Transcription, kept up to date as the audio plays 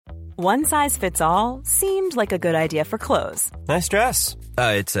One size fits all seemed like a good idea for clothes. Nice dress.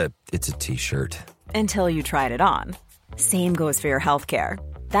 It's a t-shirt. Until you tried it on. Same goes for your healthcare.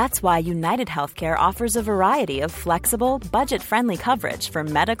 That's why United Healthcare offers a variety of flexible, budget-friendly coverage for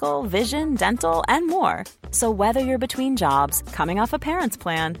medical, vision, dental, and more. So whether you're between jobs, coming off a parent's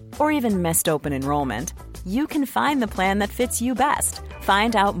plan, or even missed open enrollment, you can find the plan that fits you best.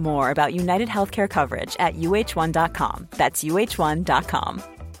 Find out more about United Healthcare coverage at uh1.com. That's uh1.com.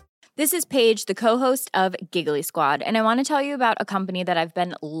 This is Paige, the co-host of Giggly Squad, and I want to tell you about a company that I've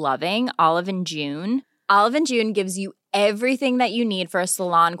been loving, Olive & June. Olive & June gives you everything that you need for a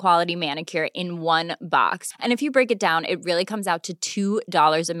salon-quality manicure in one box. And if you break it down, it really comes out to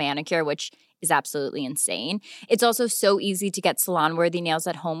 $2 a manicure, which is absolutely insane. It's also so easy to get salon-worthy nails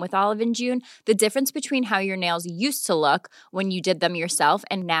at home with Olive & June. The difference between how your nails used to look when you did them yourself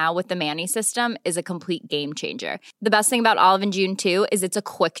and now with the Mani system is a complete game changer. The best thing about Olive & June, too, is it's a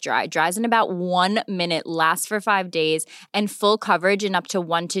quick dry. Dries in about 1 minute, lasts for 5 days, and full coverage in up to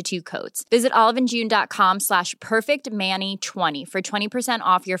 1 to 2 coats. Visit oliveandjune.com/perfectmani20 for 20%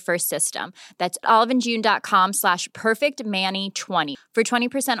 off your first system. That's oliveandjune.com/perfectmani20 for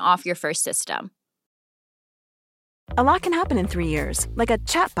 20% off your first system. A lot can happen in 3 years, like a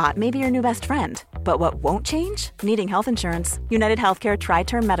chatbot may be your new best friend. But what won't change? Needing health insurance. United Healthcare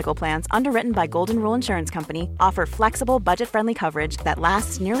Tri-Term Medical Plans, underwritten by Golden Rule Insurance Company, offer flexible, budget-friendly coverage that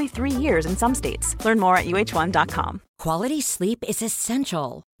lasts nearly 3 years in some states. Learn more at uh1.com. Quality sleep is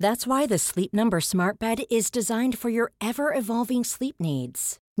essential. That's why the Sleep Number Smart Bed is designed for your ever-evolving sleep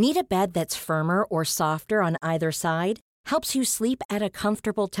needs. Need a bed that's firmer or softer on either side? Helps you sleep at a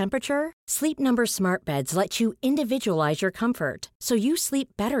comfortable temperature? Sleep Number Smart Beds let you individualize your comfort, so you sleep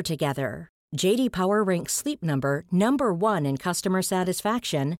better together. J.D. Power ranks Sleep Number number 1 in customer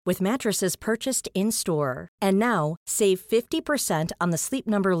satisfaction with mattresses purchased in-store. And now, save 50% on the Sleep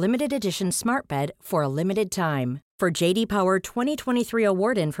Number Limited Edition Smart Bed for a limited time. For J.D. Power 2023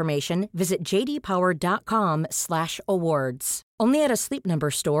 award information, visit jdpower.com/awards. Only at a Sleep Number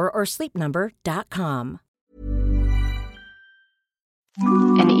store or sleepnumber.com.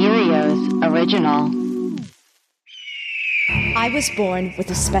 An Erios original. I was born with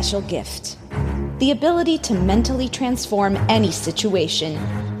a special gift. The ability to mentally transform any situation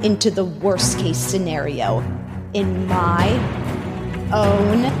into the worst-case scenario in my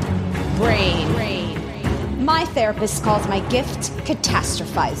own brain. My therapist calls my gift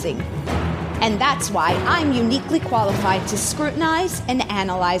catastrophizing. And that's why I'm uniquely qualified to scrutinize and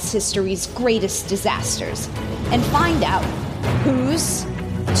analyze history's greatest disasters and find out who's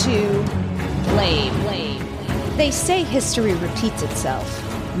to blame. They say history repeats itself.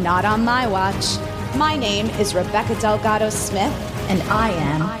 Not on my watch. My name is Rebecca Delgado Smith, and I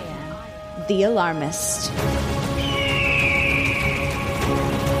am the Alarmist.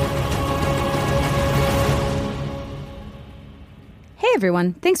 Hey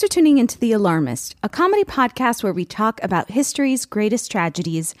everyone, thanks for tuning into The Alarmist, a comedy podcast where we talk about history's greatest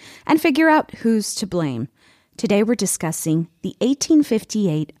tragedies and figure out who's to blame. Today we're discussing the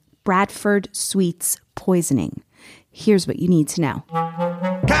 1858 Bradford sweets poisoning. Here's what you need to know.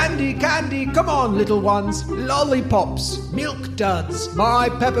 Candy, candy, come on little ones. Lollipops, milk duds. My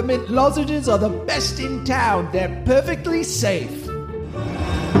peppermint lozenges are the best in town. They're perfectly safe.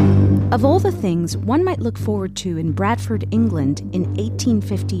 Of all the things one might look forward to in Bradford, England in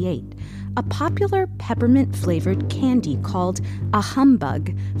 1858, a popular peppermint-flavored candy called a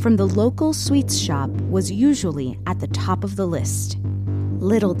humbug from the local sweets shop was usually at the top of the list.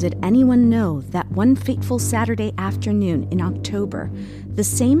 Little did anyone know that one fateful Saturday afternoon in October, the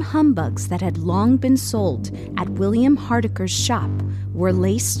same humbugs that had long been sold at William Hardaker's shop were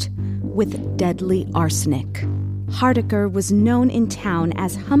laced with deadly arsenic. Hardaker was known in town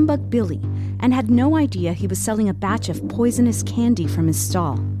as Humbug Billy and had no idea he was selling a batch of poisonous candy from his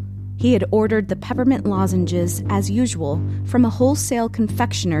stall. He had ordered the peppermint lozenges, as usual, from a wholesale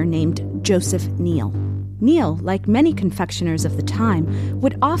confectioner named Joseph Neal. Neal, like many confectioners of the time,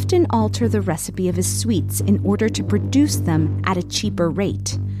 would often alter the recipe of his sweets in order to produce them at a cheaper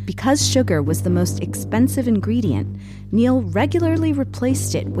rate. Because sugar was the most expensive ingredient, Neal regularly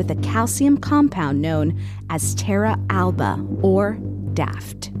replaced it with a calcium compound known as Terra alba, or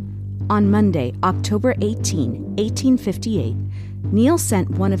daft. On Monday, October 18, 1858, Neal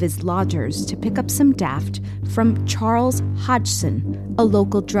sent one of his lodgers to pick up some daft from Charles Hodgson, a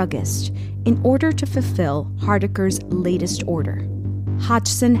local druggist, in order to fulfill Hardaker's latest order.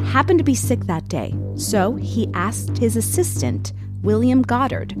 Hodgson happened to be sick that day, so he asked his assistant, William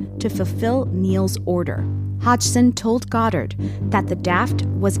Goddard, to fulfill Neal's order. Hodgson told Goddard that the daft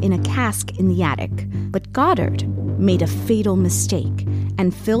was in a cask in the attic, but Goddard made a fatal mistake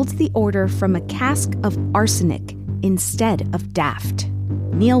and filled the order from a cask of arsenic instead of Daft.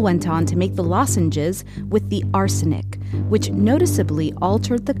 Neil went on to make the lozenges with the arsenic, which noticeably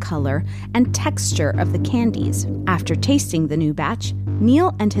altered the color and texture of the candies. After tasting the new batch,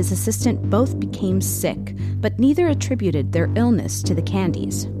 Neil and his assistant both became sick, but neither attributed their illness to the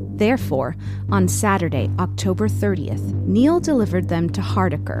candies. Therefore, on Saturday, October 30th, Neil delivered them to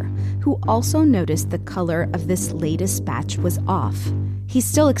Hardaker, who also noticed the color of this latest batch was off. He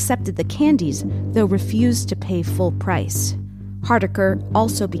still accepted the candies, though refused to pay full price. Hardaker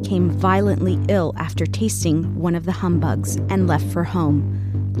also became violently ill after tasting one of the humbugs and left for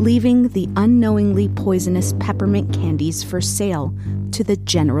home, leaving the unknowingly poisonous peppermint candies for sale to the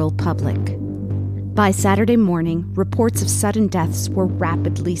general public. By Saturday morning, reports of sudden deaths were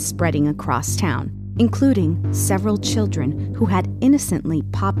rapidly spreading across town, including several children who had innocently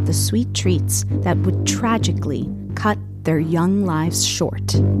popped the sweet treats that would tragically cut their young lives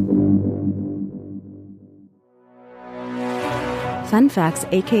short. Fun facts,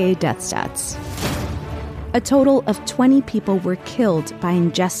 aka death stats. A total of 20 people were killed by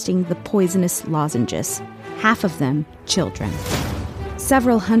ingesting the poisonous lozenges, half of them children.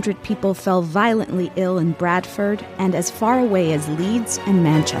 Several hundred people fell violently ill in Bradford and as far away as Leeds and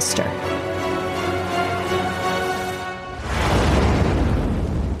Manchester.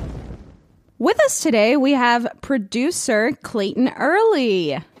 With us today, we have producer Clayton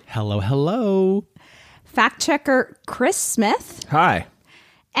Early. Hello, hello. Fact checker Chris Smith. Hi.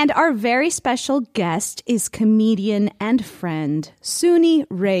 And our very special guest is comedian and friend Suni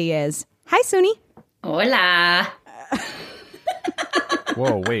Reyes. Hi, Suni. Hola.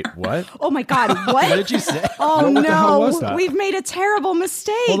 Whoa, wait, what? Oh my God, what? What did you say? Oh what no, the hell was that? We've made a terrible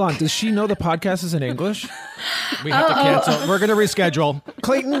mistake. Hold on, does she know the podcast is in English? We have to cancel. We're going to reschedule.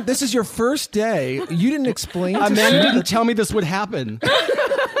 Clayton, this is your first day. You didn't explain to Amanda didn't tell me this would happen.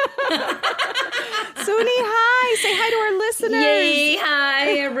 Suni, hi. Say hi to our listeners. Yay,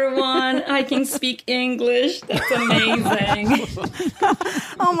 hi everyone. I can speak English. That's amazing.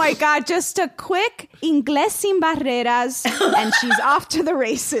 Oh my God, just a quick Inglés sin barreras and she's off to the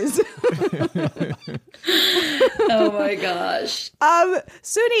races. Oh my gosh.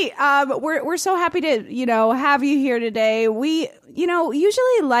 Suni, we're so happy to, have you here today. We,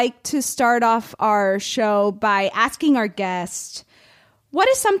 usually like to start off our show by asking our guest, what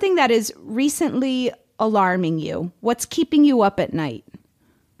is something that is recently alarming you? What's keeping you up at night?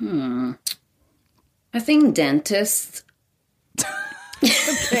 I think dentists.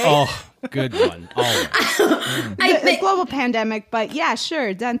 Okay. Oh, good one. The global pandemic, but yeah,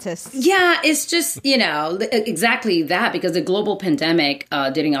 sure, dentists. Yeah, it's just, exactly that, because the global pandemic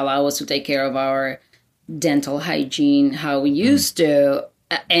didn't allow us to take care of our dental hygiene how we used to.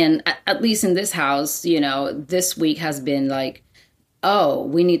 And at least in this house, this week has been like, oh,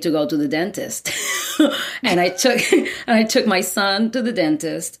 we need to go to the dentist. And I took my son to the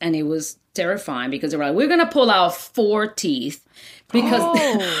dentist, and it was terrifying because they were like, we're going to pull out 4 teeth because,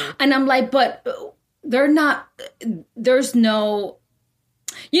 and I'm like, but they're not, there's no,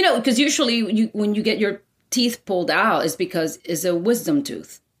 because usually when you get your teeth pulled out, it's because it's a wisdom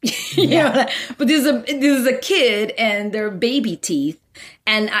tooth. But this is a kid and they're baby teeth.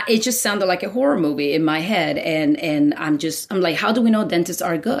 And it just sounded like a horror movie in my head. And I'm like, how do we know dentists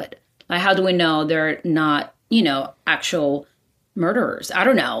are good? Like, how do we know they're not, actual murderers? I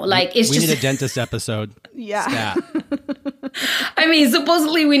don't know. Like, we need a dentist episode. Yeah. I mean,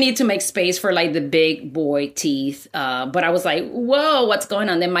 supposedly we need to make space for like the big boy teeth. But I was like, whoa, what's going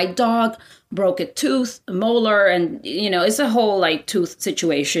on? Then my dog broke a tooth, a molar, and, it's a whole like tooth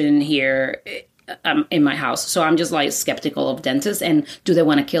situation here in my house. So I'm just like skeptical of dentists, and do they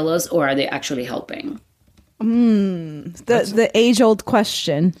want to kill us or are they actually helping? The age-old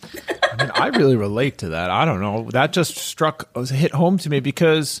question. I mean, I really relate to that. I don't know. That just hit home to me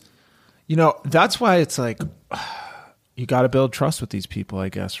because, that's why it's like, you got to build trust with these people, I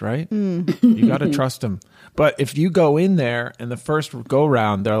guess, right? You got to trust them. But if you go in there and the first go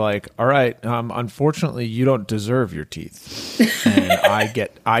round, they're like, all right, unfortunately, you don't deserve your teeth. And I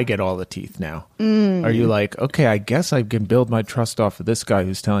get all the teeth now. Are you like, okay, I guess I can build my trust off of this guy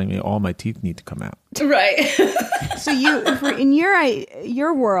who's telling me all my teeth need to come out. Right. So in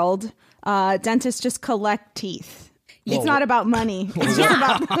your world, dentists just collect teeth. It's not about money. It's just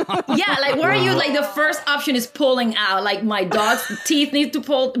about yeah. Like, where are you? Like, the first option is pulling out. Like, my dog's teeth need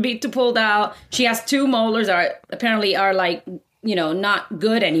to be pulled out. She has 2 molars that apparently are like, not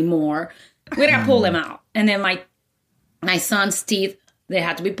good anymore. We gotta pull them out. And then my son's teeth, they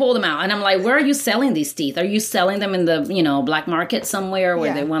had to be pulled them out. And I'm like, where are you selling these teeth? Are you selling them in the black market somewhere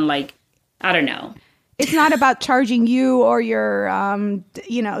where they want, like, I don't know. It's not about charging you or your,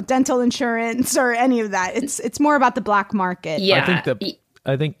 dental insurance or any of that. It's more about the black market. Yeah.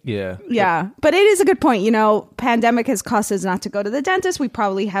 Yeah. But it is a good point. Pandemic has caused us not to go to the dentist. We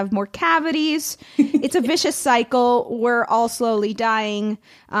probably have more cavities. It's a vicious cycle. We're all slowly dying.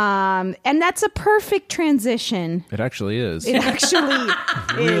 And that's a perfect transition. It actually is. It actually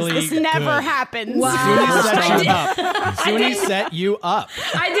Really is. This never good. happens. Wow. Suni set you up.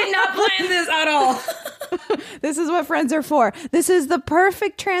 I did not plan this at all. This is what friends are for. This is the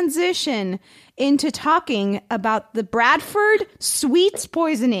perfect transition into talking about the Bradford sweets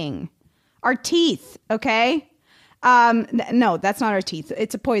poisoning. Our teeth, okay? No, that's not our teeth.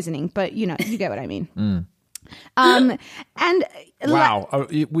 It's a poisoning, but you get what I mean. And Wow,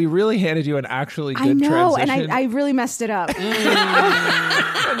 we really handed you an actually good transition. And I really messed it up.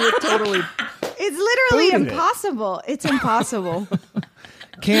 And you're totally It's literally booted it. impossible. It's impossible.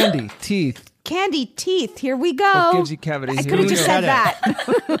 Candy, teeth. Candy teeth. Here we go. What gives you cavities? I Here could have we just go. said that.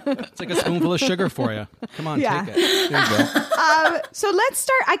 It's like a spoonful of sugar for you. Come on, Yeah. take it. There you go. So let's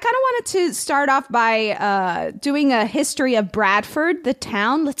start. I kind of wanted to start off by doing a history of Bradford, the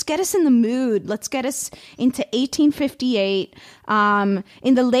town. Let's get us in the mood. Let's get us into 1858. In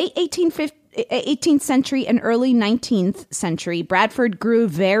the late 18th century and early 19th century, Bradford grew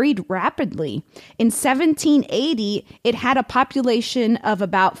very rapidly. In 1780, it had a population of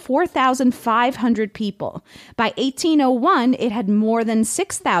about 4,500 people. By 1801, it had more than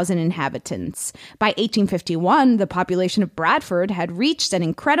 6,000 inhabitants. By 1851, the population of Bradford had reached an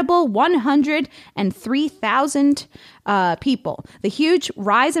incredible 103,000 people. The huge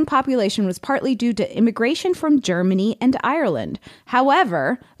rise in population was partly due to immigration from Germany and Ireland.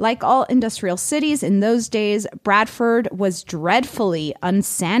 However, like all industrial cities in those days, Bradford was dreadfully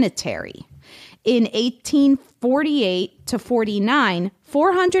unsanitary. In 1848 to 49,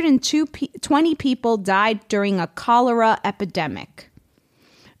 420 people died during a cholera epidemic.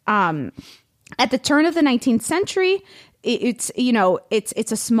 At the turn of the 19th century, it's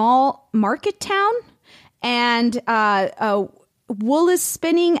a small market town. And wool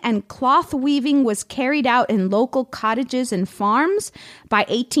spinning and cloth weaving was carried out in local cottages and farms. By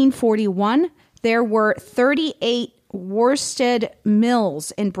 1841, there were 38 worsted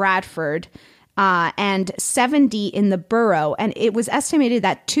mills in Bradford and 70 in the borough. And it was estimated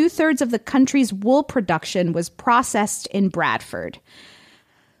that 2/3 of the country's wool production was processed in Bradford.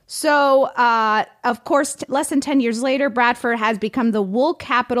 So, of course, less than 10 years later, Bradford has become the wool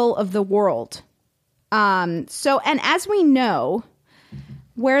capital of the world. And as we know,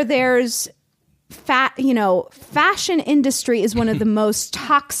 where there's fashion industry is one of the most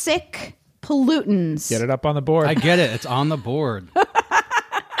toxic pollutants. Get it up on the board. I get it. It's on the board.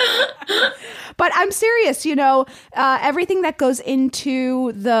 But I'm serious, everything that goes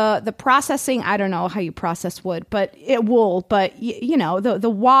into the processing. I don't know how you process wool, but the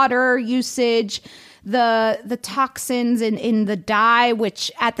water usage, the toxins in the dye,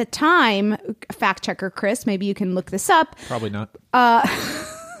 which at the time, fact checker Chris, maybe you can look this up. Probably not.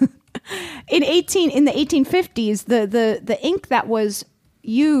 In the 1850s, the ink that was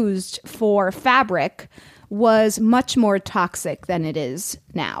used for fabric was much more toxic than it is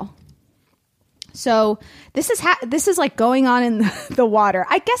now. So this is like going on in the water.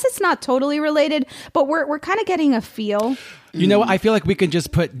 I guess it's not totally related, but we're kind of getting a feel. I feel like we can just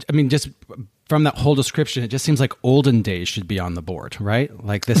just from that whole description, it just seems like olden days should be on the board, right?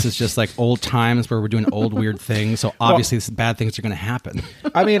 Like this is just like old times where we're doing old weird things. So obviously bad things are going to happen.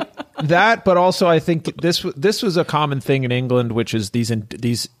 I mean that, but also I think this was a common thing in England, which is these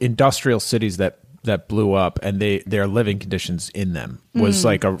industrial cities that blew up, and their living conditions in them was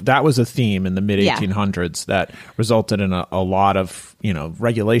that was a theme in the mid 1800s that resulted in a lot of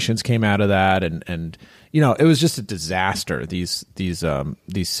regulations came out of that, and it was just a disaster. These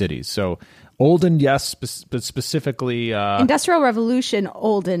cities. So olden, yes, but specifically Industrial Revolution,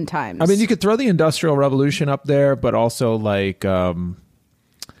 olden times. I mean, you could throw the Industrial Revolution up there, but also like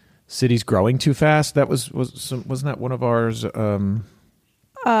cities growing too fast. That wasn't that one of ours?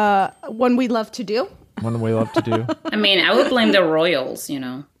 One we love to do. One we love to do. I mean, I would blame the royals,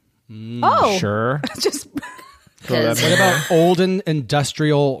 Oh, Sure. just Throw that What about olden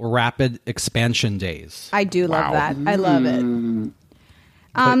industrial rapid expansion days? I do love that. I love it.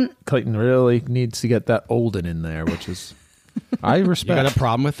 Clayton really needs to get that olden in there, which is I You respect. got a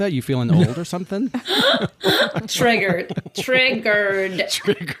problem with that? You feeling old or something? Triggered.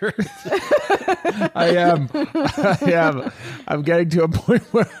 I am. I'm getting to a point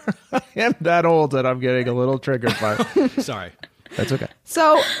where I am that old and I'm getting a little triggered by it. Sorry. That's okay.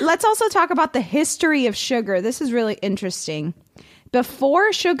 So let's also talk about the history of sugar. This is really interesting.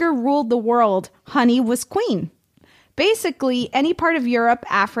 Before sugar ruled the world, honey was queen. Basically, any part of Europe,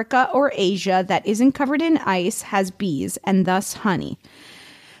 Africa, or Asia that isn't covered in ice has bees, and thus honey.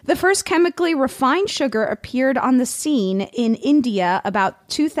 The first chemically refined sugar appeared on the scene in India about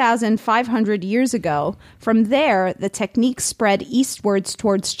 2,500 years ago. From there, the technique spread eastwards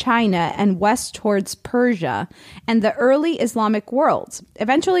towards China and west towards Persia and the early Islamic worlds,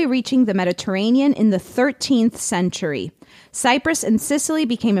 eventually reaching the Mediterranean in the 13th century. Cyprus and Sicily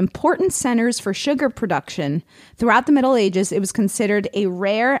became important centers for sugar production. Throughout the Middle Ages, it was considered a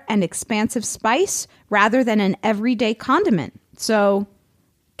rare and expansive spice rather than an everyday condiment. So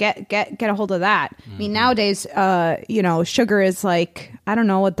get a hold of that. I mean, nowadays, sugar is like, I don't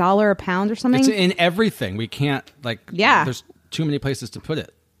know, $1 a pound or something. It's in everything. We can't, there's too many places to put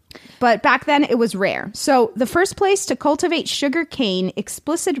it. But back then, it was rare. So the first place to cultivate sugar cane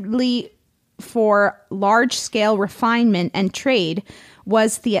explicitly for large-scale refinement and trade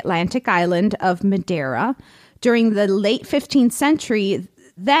was the Atlantic island of Madeira. During the late 15th century,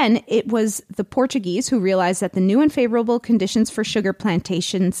 then it was the Portuguese who realized that the new and favorable conditions for sugar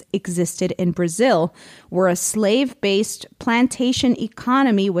plantations existed in Brazil, where a slave-based plantation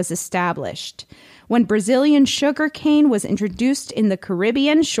economy was established. When Brazilian sugar cane was introduced in the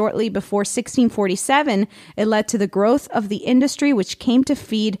Caribbean shortly before 1647, it led to the growth of the industry, which came to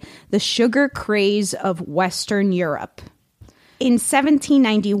feed the sugar craze of Western Europe. In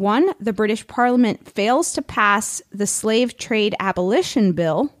 1791, the British Parliament fails to pass the Slave Trade Abolition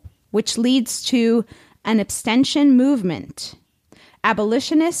Bill, which leads to an abstention movement.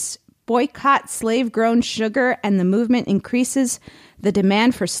 Abolitionists boycott slave-grown sugar, and the movement increases the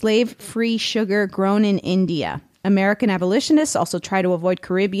demand for slave-free sugar grown in India. American abolitionists also try to avoid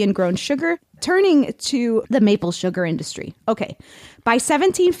Caribbean-grown sugar, turning to the maple sugar industry. Okay, by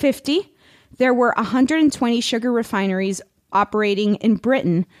 1750, there were 120 sugar refineries operating in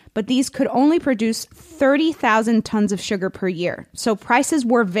Britain, but these could only produce 30,000 tons of sugar per year. So prices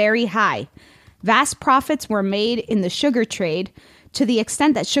were very high. Vast profits were made in the sugar trade to the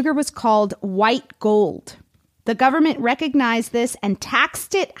extent that sugar was called white gold. The government recognized this and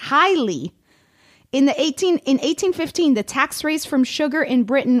taxed it highly. In 1815, the tax raise from sugar in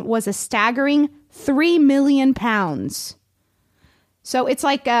Britain was a staggering £3 million. So it's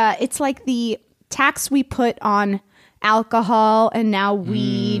like the tax we put on alcohol and now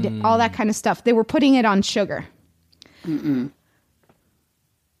weed, all that kind of stuff. They were putting it on sugar.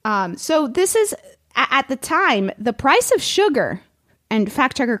 So this is, at the time, the price of sugar, and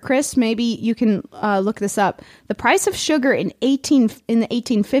fact checker Chris, maybe you can look this up. The price of sugar in the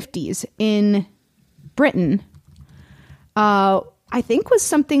 1850s in Britain, I think was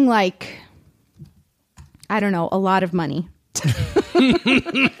something like, I don't know, a lot of money. That's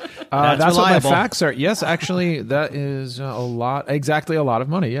what my facts are. Yes, actually, that is a lot of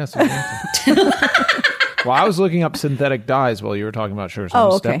money. Yes. Exactly. Well, I was looking up synthetic dyes while you were talking about sugar, so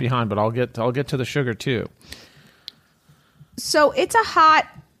I'm a step behind, but I'll get to the sugar too. So it's a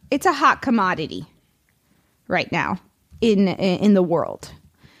hot commodity right now in the world.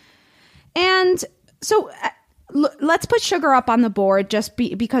 And so let's put sugar up on the board just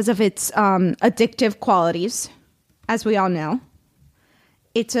because of its addictive qualities, as we all know.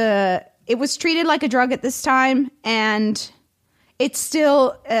 It was treated like a drug at this time, and it's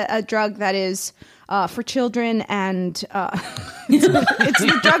still a drug that is for children, and it's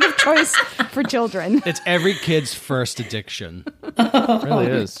the drug of choice for children. It's every kid's first addiction. It really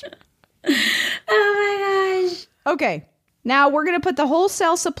is. Oh my gosh. Okay, now we're gonna put the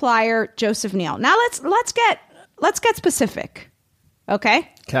wholesale supplier Joseph Neal. Now let's get specific. Okay,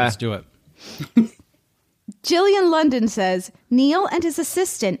 let's do it. Gillian London says, Neal and his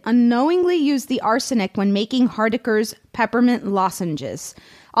assistant unknowingly used the arsenic when making Hardaker's peppermint lozenges.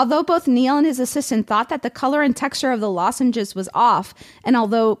 Although both Neal and his assistant thought that the color and texture of the lozenges was off, and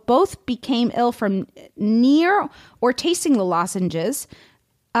although both became ill from near or tasting the lozenges,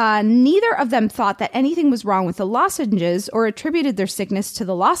 neither of them thought that anything was wrong with the lozenges or attributed their sickness to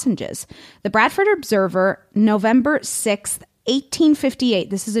the lozenges. The Bradford Observer, November 6th,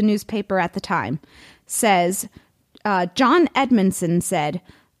 1858, this is a newspaper at the time, says, John Edmondson said,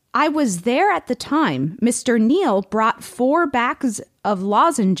 I was there at the time. Mr. Neal brought 4 bags of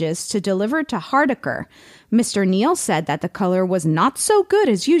lozenges to deliver to Hardaker. Mr. Neal said that the color was not so good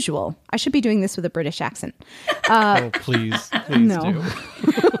as usual. I should be doing this with a British accent. Please no.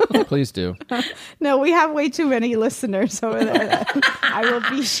 do. Please do. No, we have way too many listeners over there. I will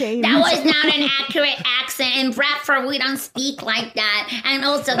be shamed. That was not an accurate accent. In Bradford, we don't speak like that. And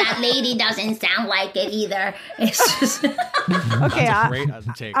also, that lady doesn't sound like it either. It's just... Okay, I'm going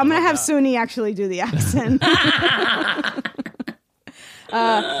to have Suni actually do the accent.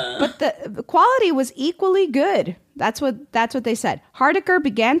 But the quality was equally good. That's what they said. Hardaker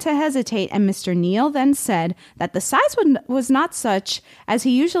began to hesitate, and Mr. Neal then said that the size was not such as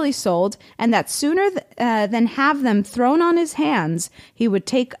he usually sold, and that sooner than have them thrown on his hands, he would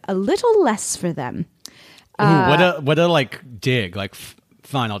take a little less for them. What a like dig. Like,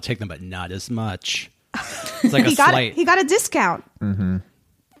 fine, I'll take them, but not as much. It's like he got a discount. Mm-hmm.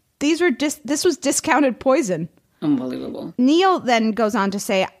 This was discounted poison. Unbelievable. Neal then goes on to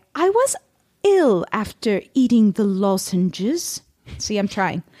say, I was ill after eating the lozenges. See, I'm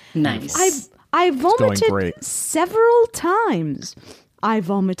trying. Nice. I vomited several times. I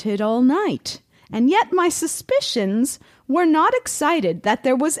vomited all night. And yet my suspicions were not excited that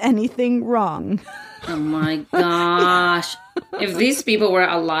there was anything wrong. Oh my gosh. If these people were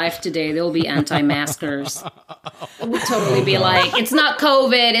alive today, they'll be anti-maskers. It would totally be like, it's not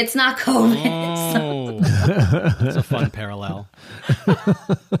COVID, it's not COVID. Oh, that's a fun parallel.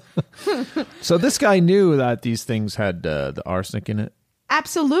 So this guy knew that these things had the arsenic in it?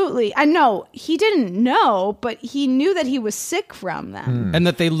 Absolutely. I know he didn't know, but he knew that he was sick from them. And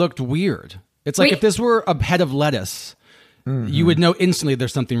that they looked weird. It's like if this were a head of lettuce, you would know instantly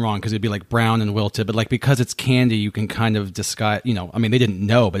there's something wrong because it'd be like brown and wilted. But like because it's candy, you can kind of disguise, I mean, they didn't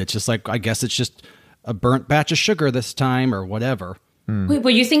know, but it's just like, I guess it's just a burnt batch of sugar this time or whatever. Wait,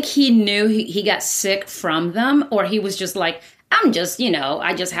 but you think he knew he got sick from them? Or he was just like, I'm just,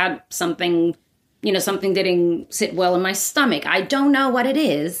 I just had something, something didn't sit well in my stomach. I don't know what it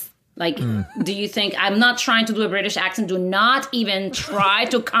is. Like, do you think, I'm not trying to do a British accent, do not even try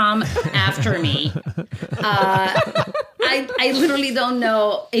to come after me. I literally don't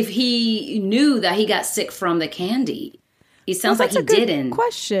know if he knew that he got sick from the candy. It sounds like he didn't. Good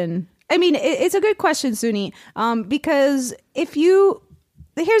question. I mean, it's a good question, Suni, because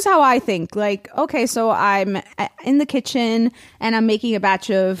here's how I think. Like, okay, so I'm in the kitchen and I'm making a batch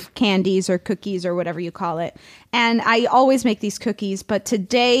of candies or cookies or whatever you call it. And I always make these cookies, but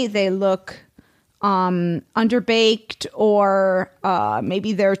today they look underbaked or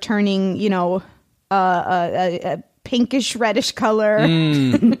maybe they're turning, a pinkish reddish color.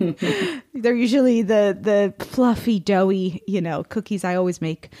 They're usually the fluffy, doughy, cookies I always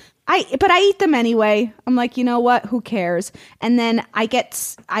make. But I eat them anyway. I'm like, you know what? Who cares? And then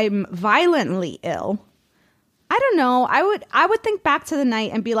I'm violently ill. I don't know. I would think back to the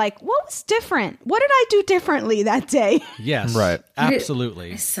night and be like, what was different? What did I do differently that day? Yes. Right.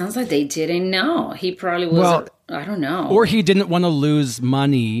 Absolutely. It sounds like they didn't know. He probably was, I don't know. Or he didn't want to lose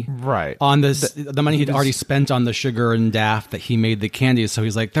money on the money he'd already spent on the sugar and daft that he made the candies. So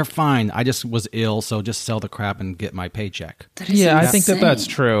he's like, they're fine. I just was ill, so just sell the crap and get my paycheck. Yeah, I think that's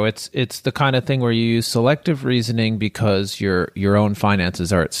true. It's the kind of thing where you use selective reasoning because your own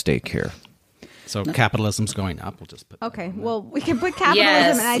finances are at stake here. So capitalism's going up. We'll just put well, we can put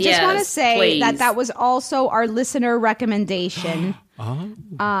capitalism. And I just want to say that was also our listener recommendation.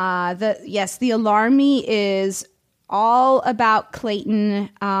 The Alarmy is all about Clayton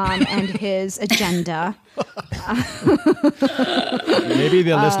and his agenda. Maybe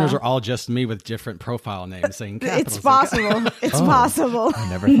the listeners are all just me with different profile names saying capitalism. It's possible. It's possible. I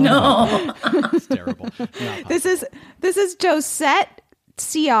never thought of that. It's terrible. This is Josette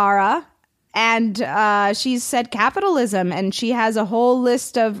Ciara. And she said capitalism, and she has a whole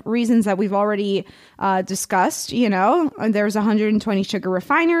list of reasons that we've already discussed. There's 120 sugar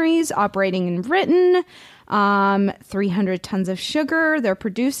refineries operating in Britain, 300 tons of sugar they're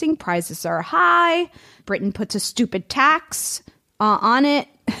producing. Prices are high. Britain puts a stupid tax on it.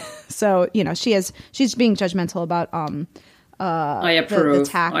 So, she's being judgmental about I approve.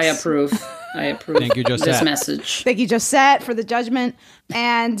 The tax. I approve. Thank you, Josette. This message. Thank you, Josette, for the judgment.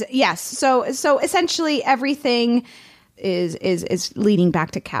 And yes, so essentially everything is leading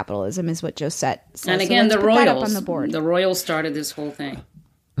back to capitalism, is what Josette says. And again, so the Royals. On the board. The Royals started this whole thing.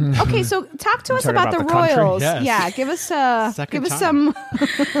 Okay, so talk to us about the Royals. Yes. Yeah, give us some.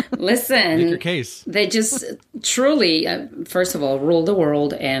 Listen, make your case. They just truly, first of all, ruled the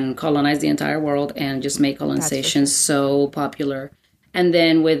world and colonized the entire world and just made colonization so popular. And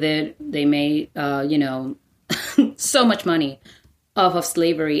then with it, they made, so much money off of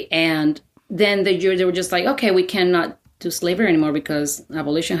slavery. And then they were just like, okay, we cannot do slavery anymore because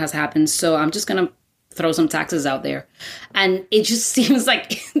abolition has happened. So I'm just going to throw some taxes out there. And it just seems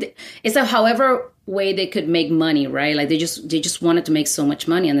like it's however way they could make money, right? Like they just wanted to make so much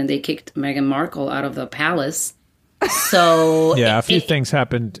money. And then they kicked Meghan Markle out of the palace. So yeah, a few things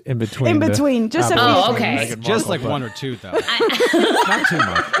happened in between. Just a few. Oh, okay. Just like one or two, though. Not too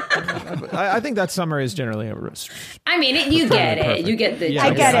much. I think that summer is generally I mean, you get it. You get the.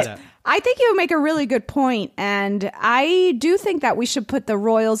 I get it. I think you make a really good point, and I do think that we should put the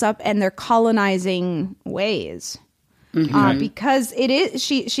royals up and their colonizing ways. Because it is,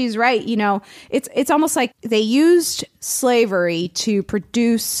 she's right. You know, it's almost like they used slavery to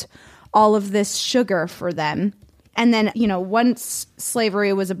produce all of this sugar for them. And then, you know, once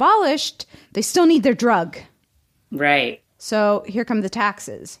slavery was abolished, they still need their drug. Right. So here come the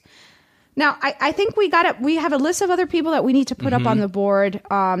taxes. Now, I think we have a list of other people that we need to put up on the board.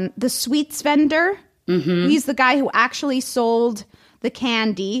 The sweets vendor. He's the guy who actually sold the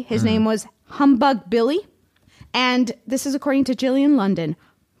candy. His name was Humbug Billy. And this is according to Gillian London.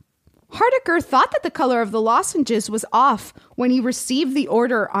 Hardaker thought that the color of the lozenges was off when he received the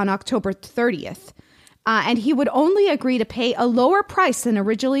order on October 30th. And he would only agree to pay a lower price than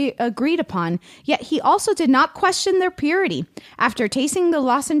originally agreed upon, yet he also did not question their purity. After tasting the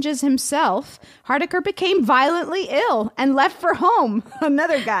lozenges himself, Hardaker became violently ill and left for home.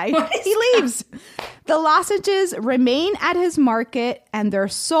 Another guy. He leaves. The lozenges remain at his market, and they're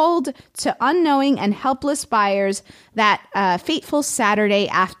sold to unknowing and helpless buyers that fateful Saturday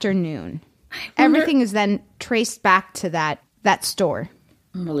afternoon. Everything is then traced back to that store.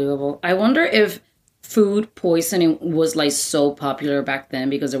 Unbelievable. I wonder if food poisoning was like so popular back then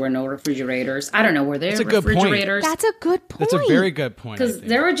because there were no refrigerators. I don't know. Were there refrigerators? That's a good point. That's a very good point. Because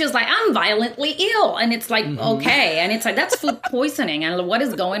they were just like, I'm violently ill. And it's like, okay. And it's like, that's food poisoning. And what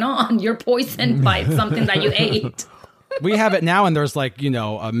is going on? You're poisoned by something that you ate. We have it now, and there's like, you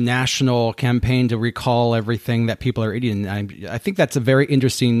know, a national campaign to recall everything that people are eating. I think that's a very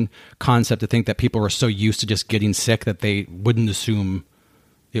interesting concept to think that people were so used to just getting sick that they wouldn't assume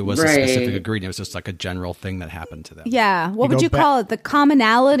it was a specific ingredient. It was just like a general thing that happened to them. Yeah. What would you call it? The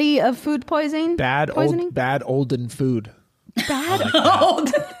commonality of food poisoning? Bad olden food. Bad old.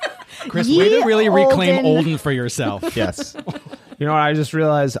 Chris, way to really reclaim olden for yourself. Yes. You know what? I just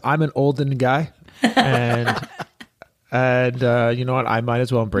realized I'm an olden guy. And you know what? I might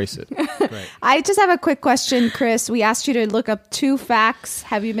as well embrace it. Right. I just have a quick question, Chris. We asked you to look up 2 facts.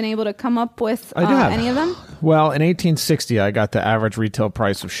 Have you been able to come up with any of them? Well, in 1860, I got the average retail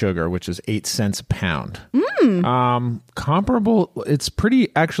price of sugar, which is 8 cents a pound. Comparable. It's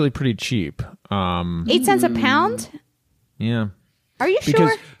actually pretty cheap. 8 cents a pound? Yeah. Are you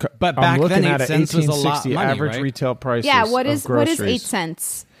sure? But back then, 8 cents was a lot of money, average right? retail price. Yeah. What is 8 groceries.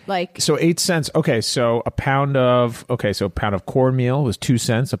 cents? Like, so 8 cents. Okay, so a pound of cornmeal was 2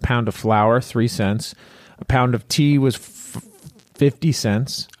 cents. A pound of flour, 3 cents. A pound of tea was 50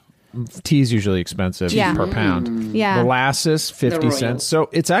 cents. Tea is usually expensive per pound. Yeah. Molasses, 50 cents. So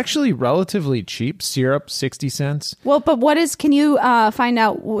it's actually relatively cheap. Syrup, 60 cents. Well, but can you find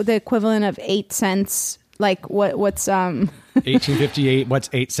out the equivalent of 8 cents? Like what's 1858, what's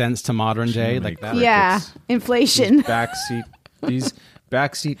 8 cents to modern day? Like that? Yeah, inflation. These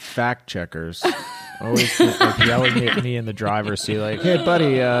backseat fact checkers always like yelling at me in the driver's seat, like, "Hey,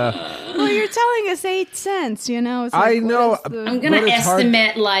 buddy." Well, you're telling us 8 cents. You know. It's like, I know. I'm gonna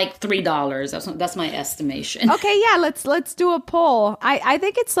estimate like $3. That's my estimation. Okay, yeah. Let's do a poll. I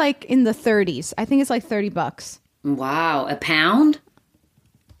think it's like in the 30s. I think it's like $30. Wow, a pound?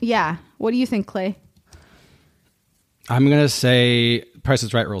 Yeah. What do you think, Clay? I'm gonna say Price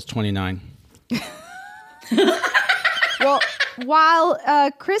is Right rules 29. Well, while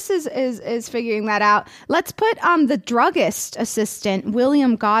Chris is figuring that out, let's put the druggist assistant,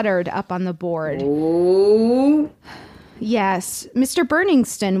 William Goddard, up on the board. Ooh. Yes. Mr.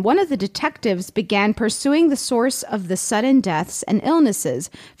 Burningston, one of the detectives, began pursuing the source of the sudden deaths and illnesses.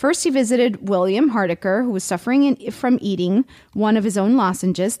 First, he visited William Hardaker, who was suffering from eating one of his own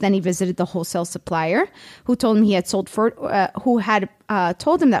lozenges. Then he visited the wholesale supplier, who told him told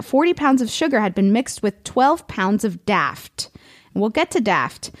him that 40 pounds of sugar had been mixed with 12 pounds of Daft. And we'll get to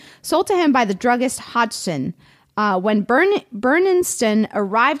Daft. Sold to him by the druggist Hodgson. When Burningston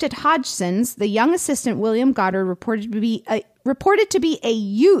arrived at Hodgson's, the young assistant William Goddard reported to be a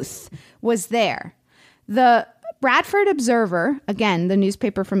youth was there. The Bradford Observer, again the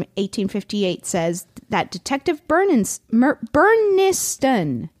newspaper from 1858, says that Detective Burniston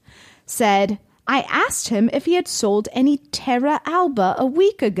said, "I asked him if he had sold any Terra Alba a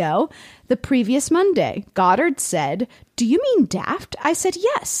week ago, the previous Monday. Goddard said, 'Do you mean Daft?' I said,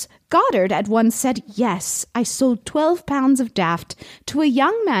 'Yes.' Goddard at once said, 'Yes, I sold 12 pounds of Daft to a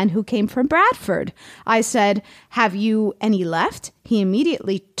young man who came from Bradford.' I said, 'Have you any left?' He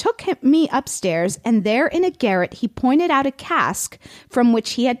immediately took me upstairs, and there in a garret he pointed out a cask from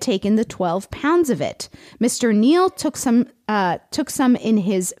which he had taken the 12 pounds of it. Mr. Neal took some in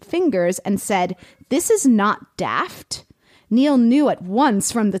his fingers and said, 'This is not Daft.' Neal knew at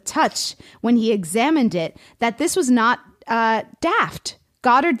once from the touch when he examined it that this was not Daft.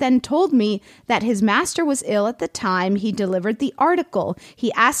 Goddard then told me that his master was ill at the time he delivered the article.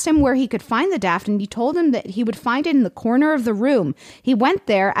 He asked him where he could find the daft, and he told him that he would find it in the corner of the room. He went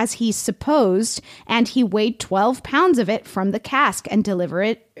there, as he supposed, and he weighed 12 pounds of it from the cask and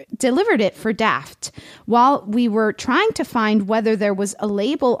delivered it for daft. While we were trying to find whether there was a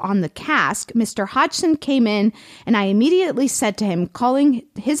label on the cask, Mr. Hodgson came in, and I immediately said to him, calling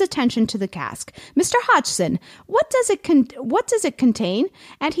his attention to the cask, "Mr. Hodgson, what does it contain?"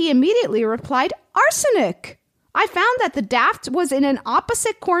 And he immediately replied, "Arsenic." I found that the daft was in an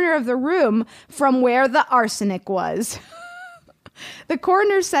opposite corner of the room from where the arsenic was. The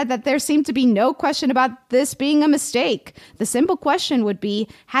coroner said that there seemed to be no question about this being a mistake. The simple question would be,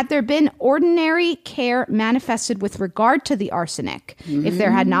 had there been ordinary care manifested with regard to the arsenic? If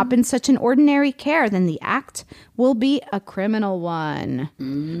there had not been such an ordinary care, then the act will be a criminal one.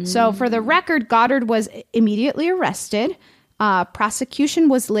 So for the record, Goddard was immediately arrested. Prosecution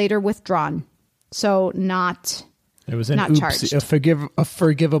was later withdrawn. So not... It was an not oopsie, charged. a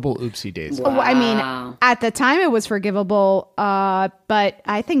forgivable oopsie daisy. Wow. I mean, at the time it was forgivable, but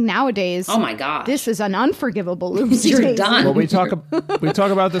I think nowadays, oh my god, this is an unforgivable oopsie You're daisy. done. Well, we talk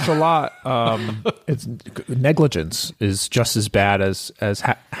about this a lot. It's negligence is just as bad as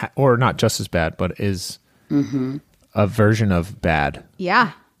or not just as bad, but is a version of bad.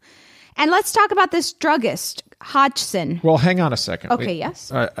 Yeah, and let's talk about this druggist. Hodgson. Well, hang on a second. Okay,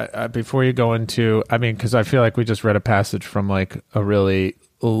 yes. Before you go into, because I feel like we just read a passage from like a really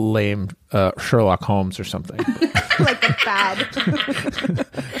lame Sherlock Holmes or something. Like a bad.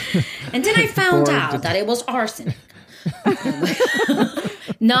 And then I found out that it was arson.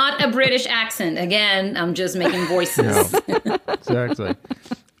 Not a British accent. Again, I'm just making voices. No, exactly.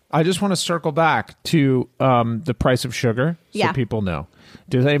 I just want to circle back to the price of sugar so people know.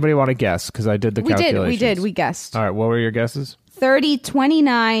 Does anybody want to guess? Because I did the calculations. We guessed. All right, what were your guesses? 30,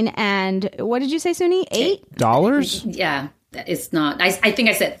 29, and what did you say, Suni? $8? Yeah, it's not. I think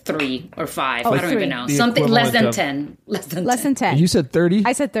I said 3 or 5. I don't even know. The Something less than equivalent 10. Less than 10. You said 30?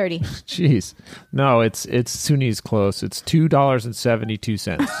 I said 30. Jeez. No, it's Suni's close. It's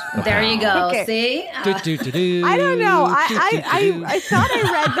 $2.72. There you go. Okay. See? I don't know. I thought I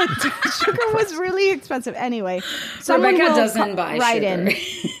read that sugar was really expensive. Anyway, someone Rebecca will doesn't buy write sugar. in.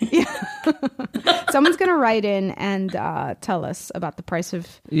 Someone's going to write in and tell us about the price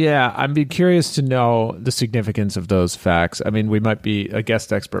of... Yeah, I'd be curious to know the significance of those facts. I mean, a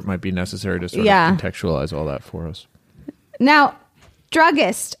guest expert might be necessary to sort of contextualize all that for us. Now,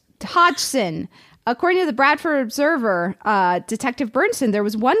 druggist Hodgson. According to the Bradford Observer, Detective Burnson, there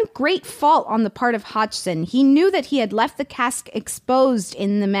was one great fault on the part of Hodgson. He knew that he had left the cask exposed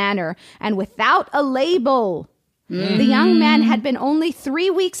in the manner and without a label. The young man had been only 3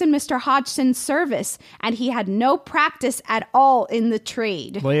 weeks in Mr. Hodgson's service, and he had no practice at all in the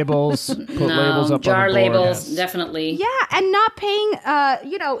trade. Labels, labels up jar on the board. labels, definitely. Yeah, and not paying,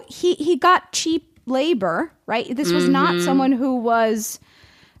 he got cheap labor, right? This was not someone who was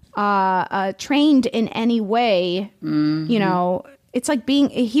trained in any way, It's like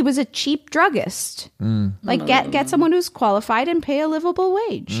he was a cheap druggist. Like get someone who's qualified and pay a livable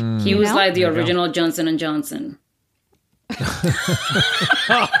wage. He was like the original Johnson & Johnson.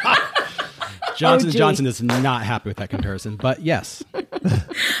 Johnson is not happy with that comparison, but yes.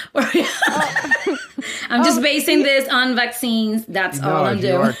 I'm just basing this on vaccines. That's all I'm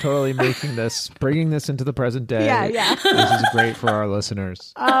doing. You are totally bringing this into the present day. Yeah. This is great for our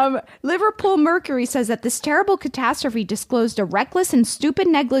listeners. Liverpool Mercury says that this terrible catastrophe disclosed a reckless and stupid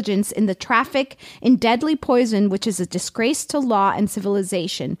negligence in the traffic in deadly poison, which is a disgrace to law and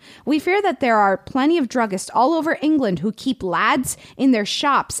civilization. We fear that there are plenty of druggists all over England who keep lads in their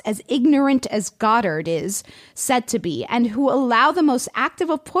shops as ignorant as Goddard is said to be, and who allow the most active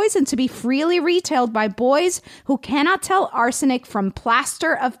of poison to be freely retailed by boys who cannot tell arsenic from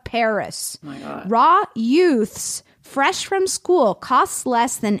plaster of Paris. My God. Raw youths fresh from school costs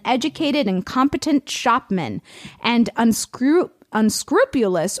less than educated and competent shopmen, and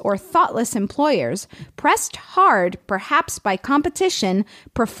unscrupulous or thoughtless employers, pressed hard perhaps by competition,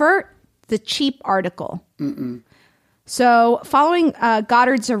 prefer the cheap article. So following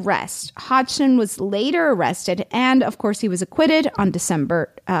Goddard's arrest, Hodgson was later arrested, and of course he was acquitted on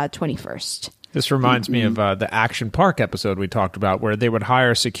December 21st. This reminds me of the Action Park episode we talked about, where they would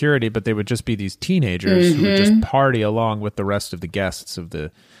hire security, but they would just be these teenagers who would just party along with the rest of the guests of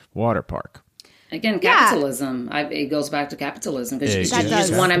the water park. Again, capitalism. It goes back to capitalism, because you That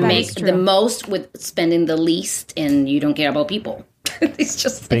just want to make the most with spending the least, and you don't care about people. It's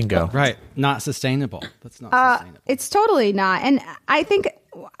just bingo. Right. Not sustainable. That's not sustainable. It's totally not. And I think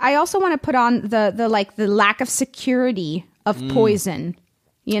I also want to put on the lack of security of poison.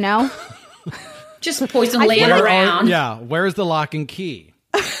 you know? Just poison laying around. Yeah, where's the lock and key?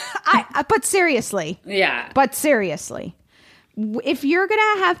 But seriously. Yeah. But seriously. If you're going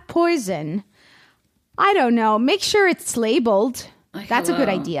to have poison, I don't know, make sure it's labeled. That's a good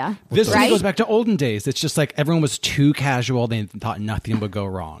idea. This right? goes back to olden days. It's just like everyone was too casual. They thought nothing would go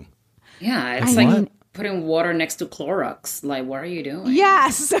wrong. Yeah, it's like putting water next to Clorox. Like, what are you doing?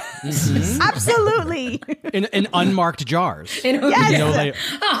 Yes, absolutely. In unmarked jars. Yes.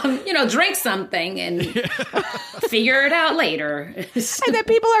 Drink something and figure it out later. And then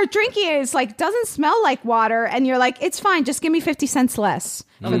people are drinking it. It's like, doesn't smell like water. And you're like, it's fine. Just give me 50 cents less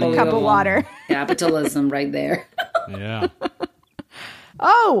for the cup of water. Capitalism right there. Yeah.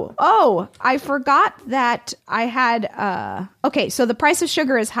 Oh, I forgot that I had, okay, so the price of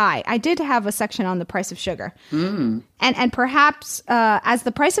sugar is high. I did have a section on the price of sugar. And perhaps as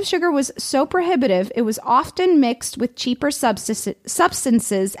the price of sugar was so prohibitive, it was often mixed with cheaper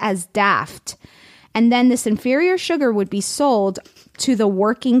substances as daft. And then this inferior sugar would be sold to the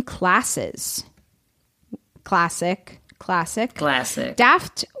working classes. Classic.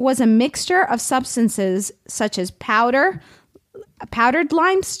 Daft was a mixture of substances such as powdered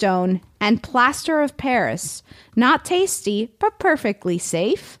limestone, and plaster of Paris. Not tasty, but perfectly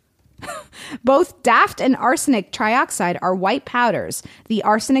safe. Both daft and arsenic trioxide are white powders. The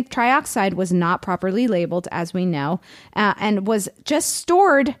arsenic trioxide was not properly labeled, as we know, and was just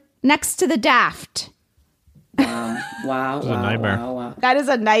stored next to the daft. Wow. It's a nightmare. Wow. That is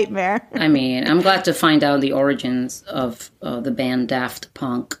a nightmare. I mean, I'm glad to find out the origins of the band Daft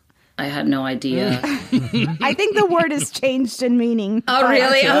Punk. I had no idea. I think the word has changed in meaning. Oh,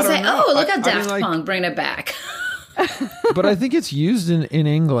 really? I was like, know. look at Daft Punk. Bring it back. But I think it's used in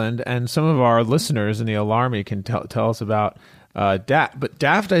England, and some of our listeners in the Alarmy can tell us about daft. But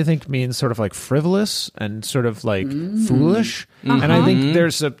daft, I think, means sort of like frivolous and sort of like foolish. And I think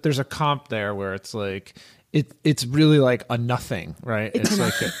there's a comp there where it's like it's really like a nothing, right? It's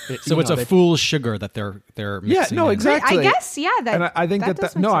like so it's a fool's sugar that they're mixing. Yeah, no, in. exactly. I guess, yeah. And I think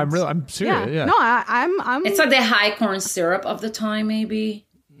that no, I'm serious. Yeah. No, I'm. It's like the high corn syrup of the time, maybe.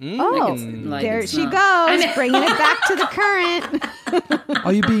 There she goes, bringing it back to the current.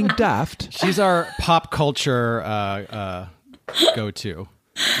 Are you being daft? She's our pop culture go-to.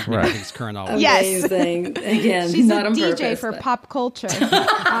 Right. It's current always. Yes. Amazing. Again, She's not a on DJ purpose, for but... pop culture.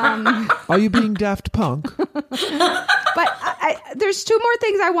 Are you being Daft Punk? But there's two more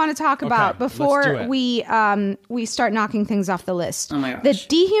things I want to talk about before we start knocking things off the list. Oh my gosh. The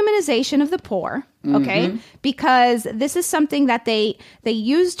dehumanization of the poor. Okay, because this is something that they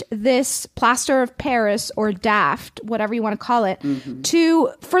used this plaster of Paris or daft, whatever you want to call it,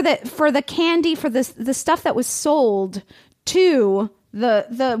 for the candy, for the stuff that was sold to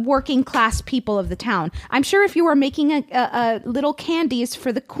the working class people of the town. I'm sure if you were making a little candies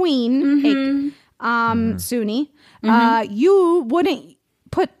for the queen, Suni, you wouldn't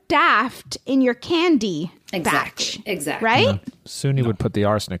put daft in your candy batch. Exactly. Right? Yeah. Suni would put the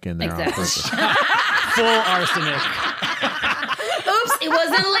arsenic in there on purpose. Full arsenic. Oops, it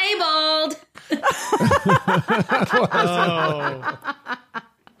wasn't labeled.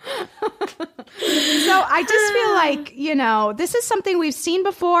 So I just feel like, this is something we've seen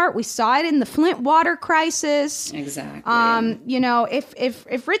before. We saw it in the Flint water crisis. Exactly.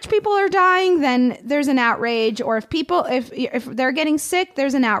 If rich people are dying, then there's an outrage. Or if they're getting sick,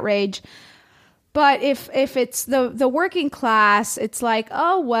 there's an outrage. But if it's the working class, it's like,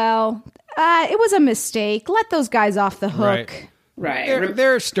 oh, well, it was a mistake. Let those guys off the hook. Right.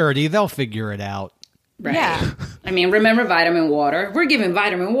 They're sturdy. They'll figure it out. Right. Yeah. I mean, remember vitamin water? We're giving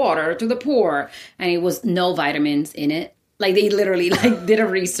vitamin water to the poor. And it was no vitamins in it. Like, they literally did a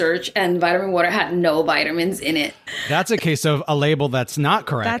research and vitamin water had no vitamins in it. That's a case of a label that's not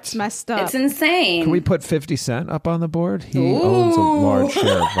correct. That's messed up. It's insane. Can we put 50 Cent up on the board? He owns a large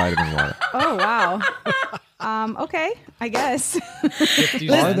share of vitamin water. Oh, wow. Okay, I guess.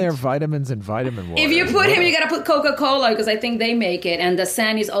 Are there vitamins in vitamin water? If you put him, you got to put Coca-Cola because I think they make it. And the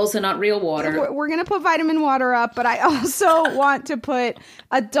sand is also not real water. We're going to put vitamin water up, but I also want to put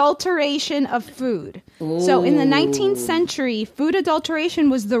adulteration of food. Ooh. So in the 19th century, food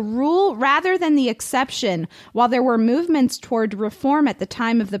adulteration was the rule rather than the exception. While there were movements toward reform at the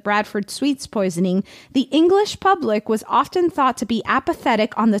time of the Bradford sweets poisoning, the English public was often thought to be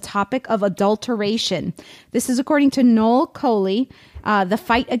apathetic on the topic of adulteration. This is according to Noel Coley, The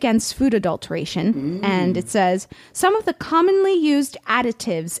Fight Against Food Adulteration. And it says, some of the commonly used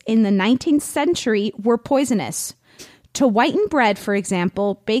additives in the 19th century were poisonous. To whiten bread, for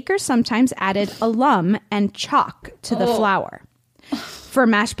example, bakers sometimes added alum and chalk to the flour. For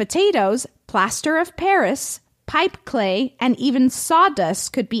mashed potatoes, plaster of Paris, pipe clay, and even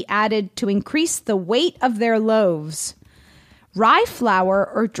sawdust could be added to increase the weight of their loaves. Rye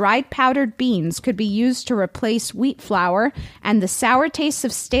flour or dried powdered beans could be used to replace wheat flour, and the sour taste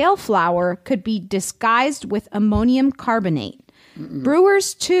of stale flour could be disguised with ammonium carbonate.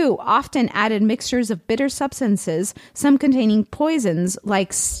 Brewers, too, often added mixtures of bitter substances, some containing poisons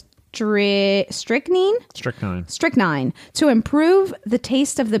like strychnine, to improve the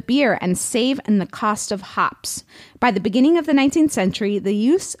taste of the beer and save in the cost of hops. By the beginning of the 19th century, the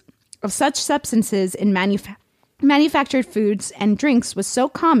use of such substances in manufactured foods and drinks was so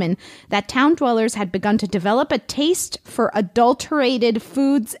common that town dwellers had begun to develop a taste for adulterated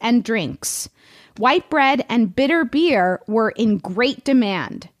foods and drinks. White bread and bitter beer were in great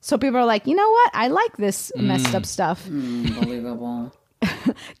demand. So people are like, you know what? I like this messed up stuff. Unbelievable.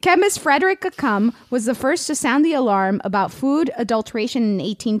 Chemist Frederick Occam was the first to sound the alarm about food adulteration in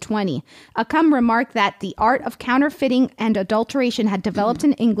 1820. Occam remarked that the art of counterfeiting and adulteration had developed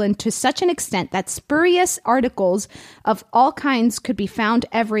in England to such an extent that spurious articles of all kinds could be found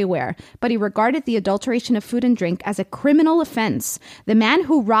everywhere. But he regarded the adulteration of food and drink as a criminal offense. The man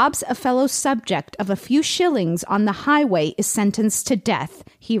who robs a fellow subject of a few shillings on the highway is sentenced to death,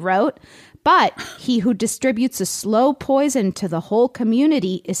 he wrote. But he who distributes a slow poison to the whole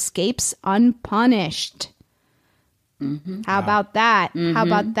community escapes unpunished. How about that? How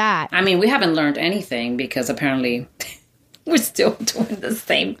about that? I mean, we haven't learned anything because apparently we're still doing the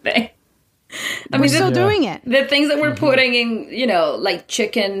same thing. We're still doing it. The things that we're putting in, like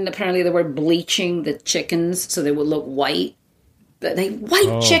chicken, apparently they were bleaching the chickens so they would look white.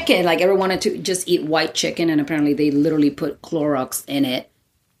 Chicken, like everyone wanted to just eat white chicken, and apparently they literally put Clorox in it.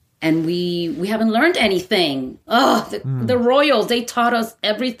 And we haven't learned anything. The royals, they taught us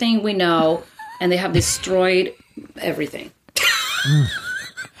everything we know, and they have destroyed everything.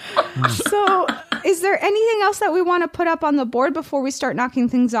 So, is there anything else that we want to put up on the board before we start knocking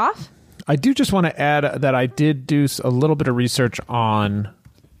things off? I do just want to add that I did do a little bit of research on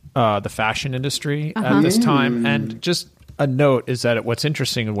the fashion industry at this time, and just a note is that what's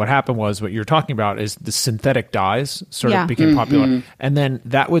interesting and what happened was what you're talking about is the synthetic dyes sort of became popular. And then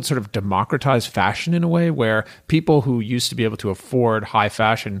that would sort of democratize fashion in a way where people who used to be able to afford high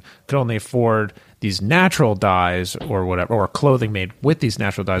fashion could only afford these natural dyes or whatever, or clothing made with these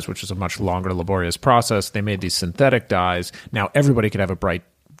natural dyes, which is a much longer, laborious process. They made these synthetic dyes. Now everybody could have a bright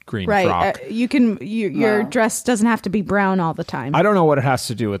green frock. Your dress doesn't have to be brown all the time. I don't know what it has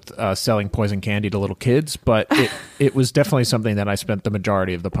to do with selling poison candy to little kids, but it was definitely something that I spent the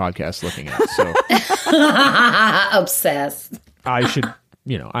majority of the podcast looking at. So obsessed. I should,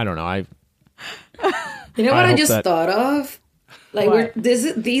 I don't know. What I just thought of? Like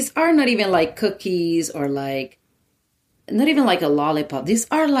these are not even like cookies or like not even like a lollipop. These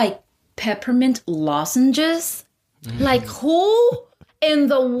are like peppermint lozenges. Like who in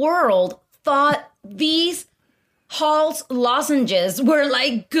the world thought these Hall's lozenges were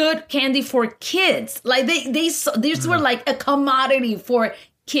like good candy for kids? Like these were like a commodity for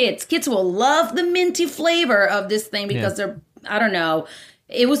kids. Kids will love the minty flavor of this thing because they're, I don't know.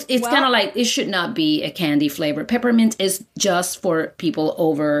 It's kind of like, it should not be a candy flavor. Peppermint is just for people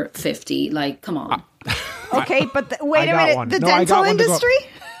over 50. Like, come on. Okay, but wait a minute. The dental industry?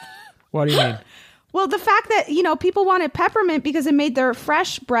 What do you mean? Well, the fact that, people wanted peppermint because it made their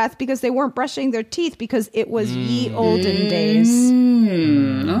fresh breath because they weren't brushing their teeth because it was ye olden days.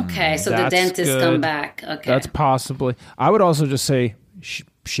 Okay, so the dentists come back. Okay. That's possibly. I would also just say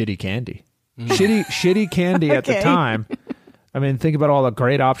shitty candy. Shitty candy at the time. I mean, think about all the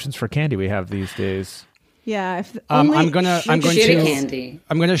great options for candy we have these days. Yeah, I'm going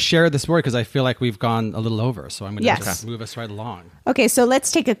to share this word because I feel like we've gone a little over, so I'm going to just move us right along. Okay, so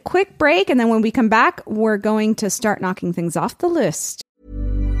let's take a quick break, and then when we come back, we're going to start knocking things off the list.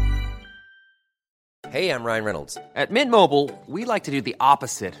 Hey, I'm Ryan Reynolds. At Mint Mobile, we like to do the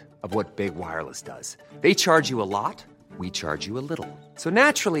opposite of what Big Wireless does. They charge you a lot, we charge you a little. So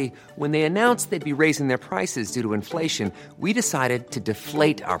naturally, when they announced they'd be raising their prices due to inflation, we decided to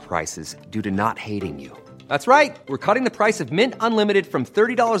deflate our prices due to not hating you. That's right. We're cutting the price of Mint Unlimited from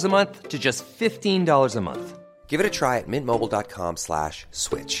 $30 a month to just $15 a month. Give it a try at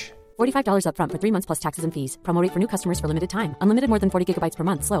mintmobile.com/switch. $45 up front for 3 months plus taxes and fees. Promo rate for new customers for limited time. Unlimited more than 40 gigabytes per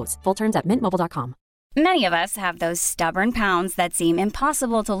month. Slows full terms at mintmobile.com. Many of us have those stubborn pounds that seem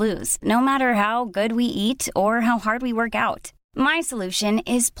impossible to lose, no matter how good we eat or how hard we work out. My solution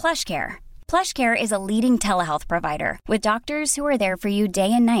is PlushCare. PlushCare is a leading telehealth provider with doctors who are there for you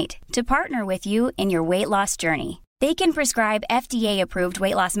day and night to partner with you in your weight loss journey. They can prescribe FDA-approved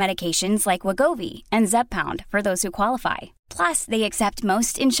weight loss medications like Wegovy and Zepbound for those who qualify. Plus, they accept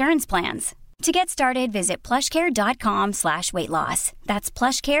most insurance plans. To get started, visit plushcare.com/weightloss. That's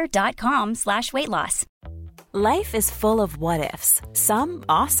plushcare.com/weightloss. Life is full of what-ifs. Some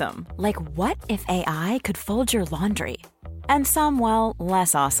awesome, like what if AI could fold your laundry? And some, well,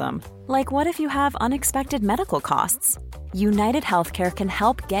 less awesome, like what if you have unexpected medical costs? United Healthcare can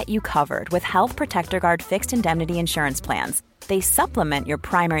help get you covered with Health Protector Guard fixed indemnity insurance plans. They supplement your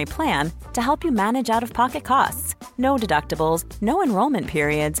primary plan to help you manage out-of-pocket costs. No deductibles, no enrollment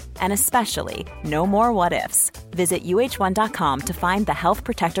periods, and especially no more what-ifs. Visit uh1.com to find the Health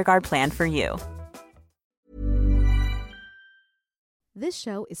Protector Guard plan for you. This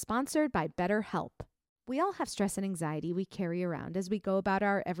show is sponsored by BetterHelp. We all have stress and anxiety we carry around as we go about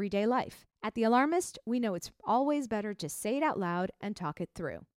our everyday life. At The Alarmist, we know it's always better to say it out loud and talk it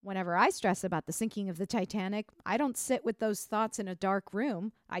through. Whenever I stress about the sinking of the Titanic, I don't sit with those thoughts in a dark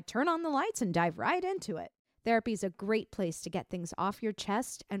room. I turn on the lights and dive right into it. Therapy is a great place to get things off your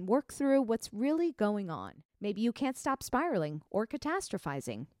chest and work through what's really going on. Maybe you can't stop spiraling or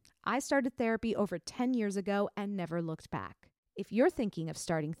catastrophizing. I started therapy over 10 years ago and never looked back. If you're thinking of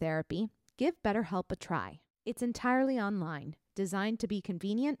starting therapy, give BetterHelp a try. It's entirely online, designed to be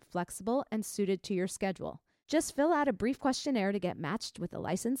convenient, flexible, and suited to your schedule. Just fill out a brief questionnaire to get matched with a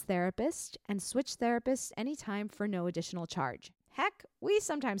licensed therapist and switch therapists anytime for no additional charge. Heck, we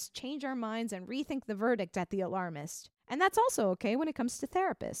sometimes change our minds and rethink the verdict at The Alarmist. And that's also okay when it comes to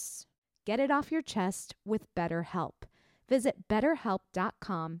therapists. Get it off your chest with BetterHelp. Visit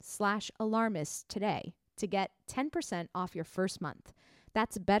betterhelp.com/alarmist today to get 10% off your first month.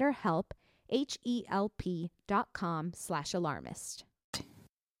 That's BetterHelp, HELP.com/alarmist.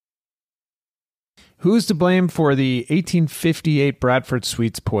 Who's to blame for the 1858 Bradford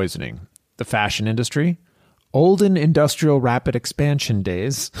sweets poisoning? The fashion industry? Olden industrial rapid expansion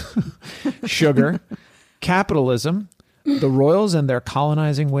days? Sugar? Capitalism? The royals and their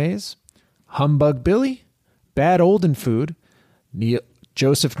colonizing ways? Humbug Billy? Bad Olden food?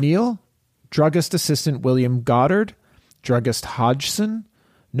 Joseph Neal? Druggist assistant William Goddard? Druggist Hodgson?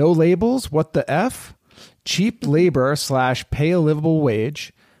 No labels? What the F? Cheap labor / pay a livable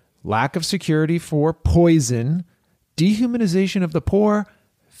wage? Lack of security for poison? Dehumanization of the poor?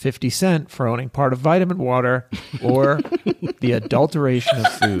 50 Cent for owning part of vitamin water? Or the adulteration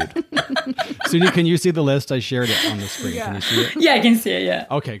of food? Suni, can you see the list? I shared it on the screen. Yeah. Can you see it? Yeah, I can see it, yeah.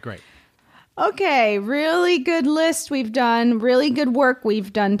 Okay, great. Okay, really good list we've done. Really good work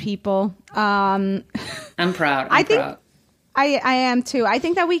we've done, people. I'm proud. I think proud. I am too. I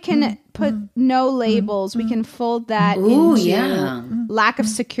think that we can put no labels. We can fold that into lack of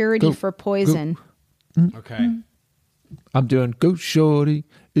security for poison. Okay. I'm doing go shorty,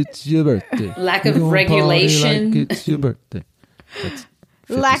 it's your birthday. Lack of regulation. Like it's your birthday.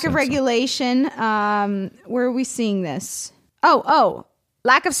 Lack of regulation. Where are we seeing this? Oh.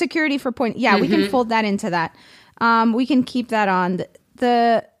 Lack of security for point. Yeah, we can fold that into that. We can keep that on.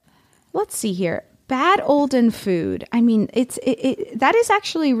 Let's see here. Bad Olden food. I mean, that is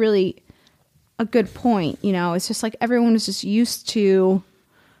actually really a good point. You know, it's just like everyone is just used to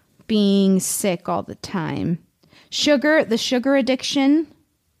being sick all the time. The sugar addiction.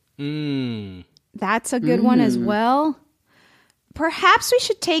 That's a good one as well. Perhaps we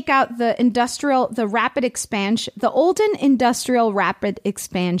should take out the Olden industrial rapid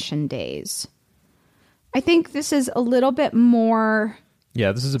expansion days. I think this is a little bit more.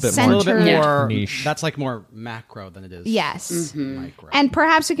 Yeah, this is a bit more niche. That's like more macro than it is. Yes. Micro. And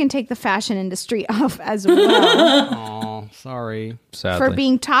perhaps we can take the fashion industry off as well. Oh, sorry. Sadly. For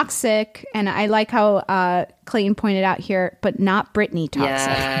being toxic. And I like how Clayton pointed out here, but not Britney toxic.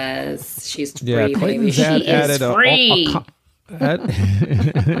 Yes, she's free. Yeah, Clayton's added free.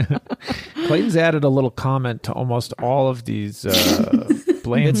 Clayton's added a little comment to almost all of these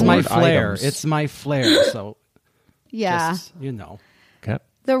blame It's my flair. items. It's my flair. So, yeah. Just, you know. Okay.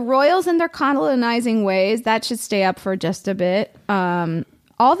 The royals and their colonizing ways, that should stay up for just a bit.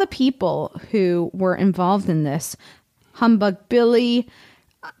 All the people who were involved in this, Humbug Billy,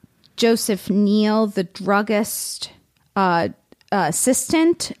 Joseph Neal, the druggist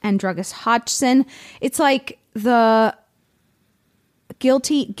assistant, and druggist Hodgson. It's like the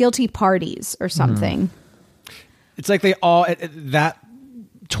guilty parties or something. It's like they all, that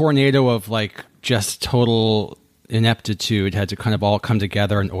tornado of like just total ineptitude had to kind of all come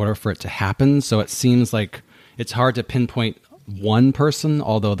together in order for it to happen. So it seems like it's hard to pinpoint one person,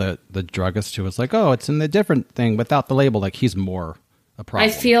 although the druggist who was like, oh, it's in the different thing without the label, like he's more a problem.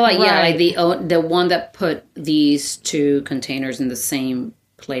 I feel like, like the one that put these two containers in the same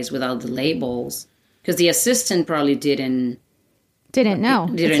place without the labels, because the assistant probably didn't know.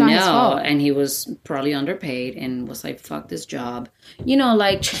 Didn't know, and he was probably underpaid and was like, fuck this job. You know,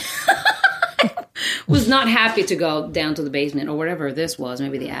 like... was not happy to go down to the basement or whatever this was,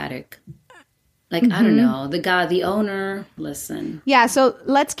 maybe the attic. Like, I don't know. The owner, listen. Yeah, so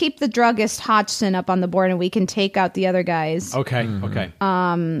let's keep the druggist Hodgson up on the board and we can take out the other guys. Okay, okay.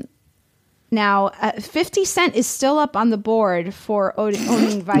 Now, 50 Cent is still up on the board for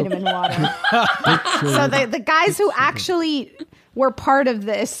owning vitamin water. So the guys who actually were part of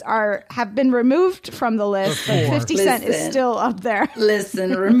this have been removed from the list. But 50 Cent is still up there.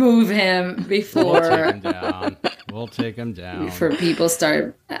 Listen, remove him before We'll take him down. Before people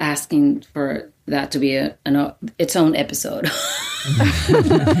start asking for that to be its own episode.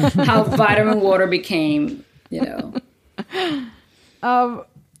 How vitamin water became,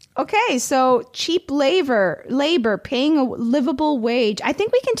 Okay, so cheap labor, paying a livable wage. I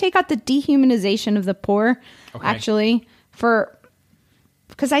think we can take out the dehumanization of the poor, actually,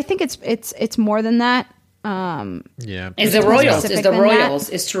 because I think it's more than that. It's the royals. It's the royals.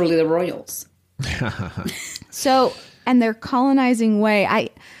 It's truly the royals. So, and their colonizing way.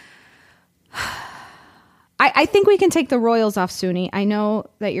 I think we can take the royals off, Suni. I know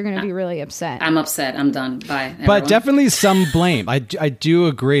that you're going to be really upset. I'm upset. I'm done. Bye, everyone. But definitely some blame. I do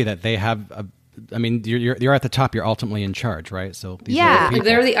agree that they have. You're at the top. You're ultimately in charge, right? So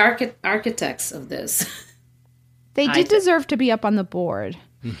they're the architects of this. They did deserve to be up on the board.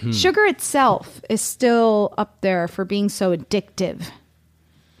 Mm-hmm. Sugar itself is still up there for being so addictive.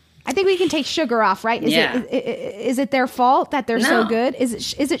 I think we can take sugar off, right? Is it their fault that they're so good?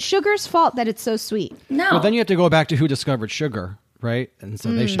 Is it sugar's fault that it's so sweet? No. Well, then you have to go back to who discovered sugar, right? And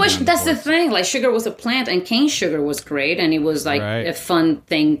so they should. But that's the thing. Like, sugar was a plant, and cane sugar was great, and it was like a fun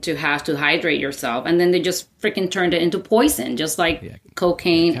thing to have to hydrate yourself. And then they just freaking turned it into poison, just like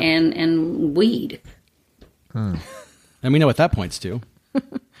cocaine and weed. And we know what that points to.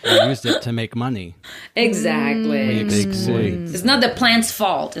 They used it to make money. Exactly. Exploit. It's not the plant's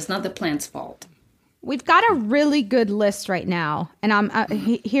fault. It's not the plant's fault. We've got a really good list right now, and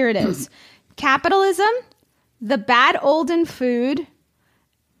here it is: capitalism, the bad olden food,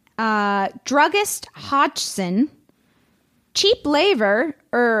 druggist Hodgson, cheap labor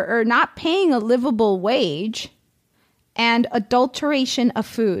or not paying a livable wage, and adulteration of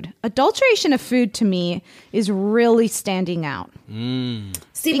food. Adulteration of food to me is really standing out.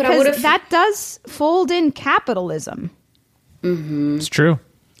 See, because that does fold in capitalism. Mm-hmm. It's true.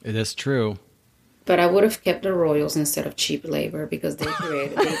 It is true. But I would have kept the royals instead of cheap labor because they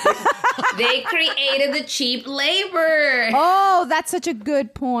created the cheap labor. Oh, that's such a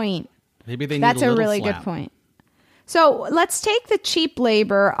good point. Maybe they need That's a really slap. good point. So let's take the cheap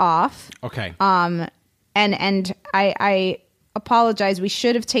labor off. Okay. And I apologize. We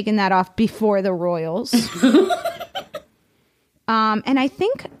should have taken that off before the royals. And I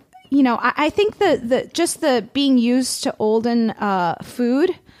think, I think the being used to olden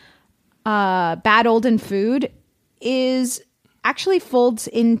food, bad olden food, is actually folds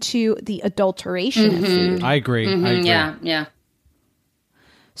into the adulteration of food. I agree. Mm-hmm. I agree. Yeah.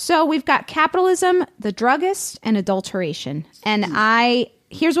 So we've got capitalism, the druggist, and adulteration. And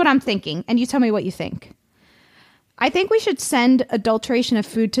here's what I'm thinking, and you tell me what you think. I think we should send adulteration of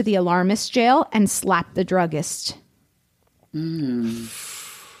food to the alarmist jail and slap the druggist.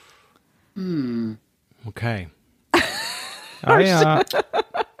 Okay.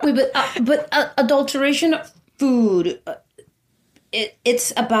 Wait, but adulteration of food,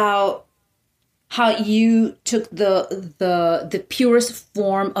 it's about how you took the purest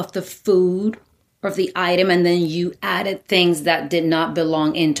form of the food or of the item, and then you added things that did not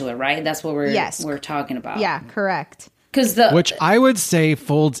belong into it, right? That's what we're talking about. Yeah, correct. Which I would say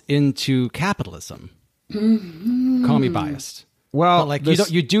folds into capitalism. Mm-hmm. Call me biased. Well,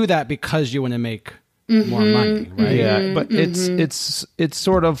 but you do that because you want to make more money, right? Yeah, but it's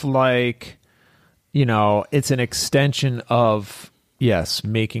sort of like, it's an extension of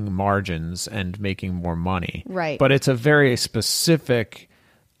making margins and making more money, right? But it's a very specific,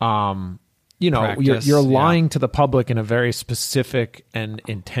 practice, you're lying to the public in a very specific and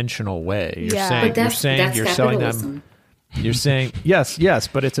intentional way. You're saying you're selling them. You're saying yes,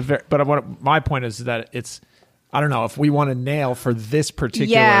 but it's my point is that it's. I don't know if we want to nail for this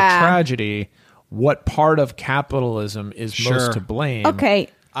particular tragedy what part of capitalism is most to blame. Okay.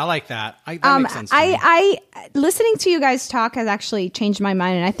 I like that. That makes sense to me. I listening to you guys talk has actually changed my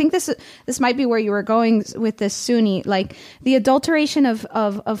mind, and I think this might be where you were going with this, Suni, like the adulteration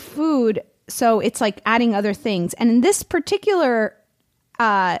of food. So it's like adding other things, and in this particular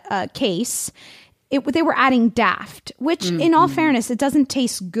case, they were adding daft, which, in all fairness, it doesn't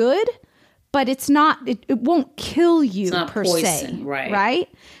taste good. But it's not. It won't kill you it's not per poison, se, right? Right.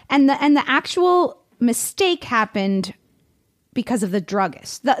 And the actual mistake happened because of the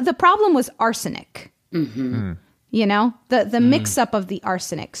druggist. The problem was arsenic. You know, the mix up of the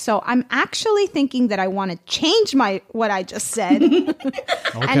arsenic. So I'm actually thinking that I want to change what I just said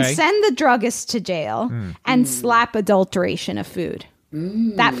and send the druggist to jail and slap adulteration of food.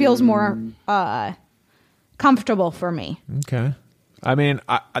 That feels more comfortable for me. Okay. I mean,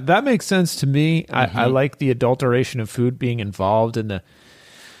 that makes sense to me. I like the adulteration of food being involved in the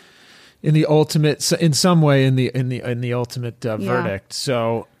ultimate, in some way, in the ultimate verdict.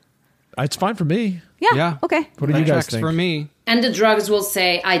 So it's fine for me. Yeah. Okay. What do you guys think? For me. And the drugs will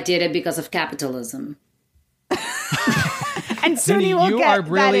say, I did it because of capitalism. And Suni will get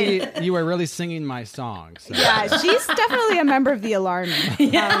that in. You are really singing my song. So. Yeah, she's definitely a member of the Alarmy.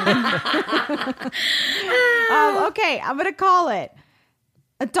 Okay, I'm going to call it.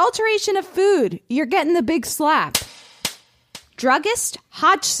 Adulteration of food. You're getting the big slap. Druggist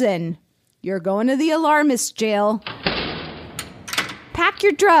Hodgson. You're going to the alarmist jail. Pack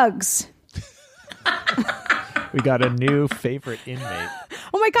your drugs. We got a new favorite inmate.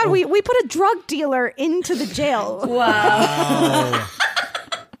 Oh my God, we put a drug dealer into the jail. Wow.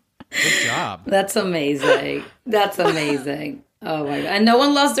 Good job. That's amazing. That's amazing. Oh my God. And no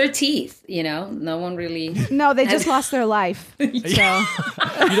one lost their teeth, you know? No one really. No, they just lost their life. So. You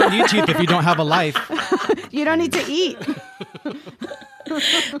don't need teeth if you don't have a life. You don't need to eat.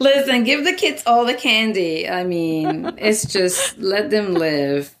 Listen, give the kids all the candy. I mean, it's just let them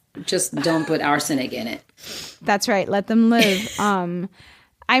live. Just don't put arsenic in it. That's right. Let them live. I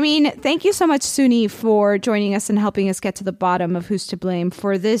mean, thank you so much, Suni, for joining us and helping us get to the bottom of who's to blame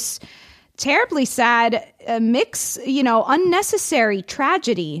for this terribly sad unnecessary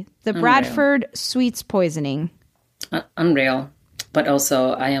tragedy, the Bradford sweets poisoning. Unreal. But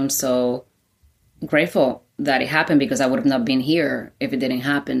also, I am so grateful that it happened because I would have not been here if it didn't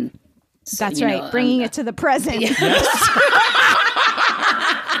happen. So, that's right. Bringing it to the present. Yes.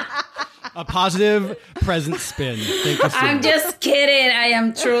 A positive present spin. Thank you, I'm just kidding. I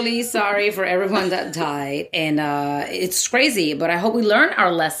am truly sorry for everyone that died. And it's crazy, but I hope we learn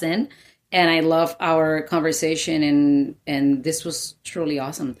our lesson. And I love our conversation. And this was truly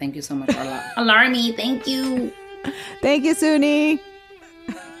awesome. Thank you so much, Alarmy. Thank you. Thank you, Suni.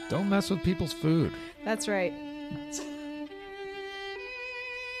 Don't mess with people's food. That's right.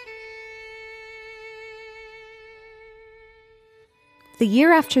 The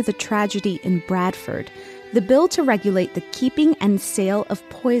year after the tragedy in Bradford, the bill to regulate the keeping and sale of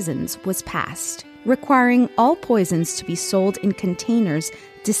poisons was passed, requiring all poisons to be sold in containers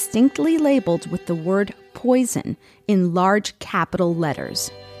distinctly labeled with the word poison in large capital letters.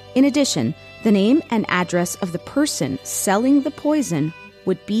 In addition, the name and address of the person selling the poison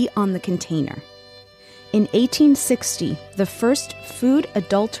would be on the container. In 1860, the first Food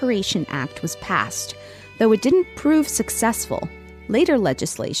Adulteration Act was passed, though it didn't prove successful. Later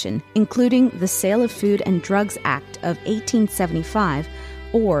legislation, including the Sale of Food and Drugs Act of 1875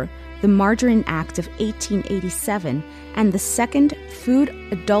 or the Margarine Act of 1887 and the Second Food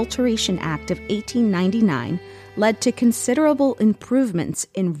Adulteration Act of 1899, led to considerable improvements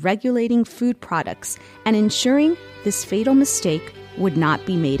in regulating food products and ensuring this fatal mistake would not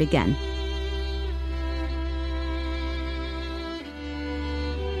be made again.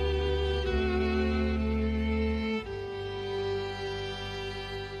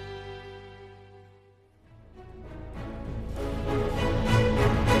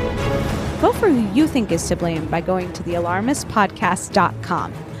 Vote for who you think is to blame by going to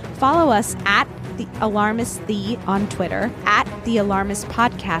thealarmistpodcast.com. Follow us at The Alarmist The on Twitter, at The Alarmist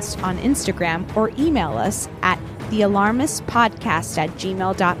Podcast on Instagram, or email us at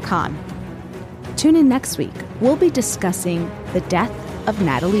thealarmistpodcast@gmail.com. Tune in next week. We'll be discussing the death of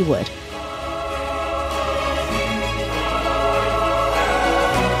Natalie Wood.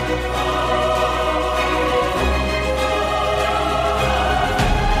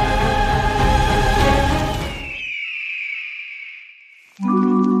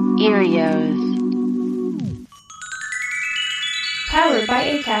 Erios. Powered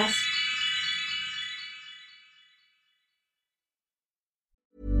by Acast.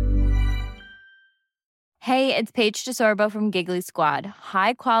 Hey, it's Paige DeSorbo from Giggly Squad.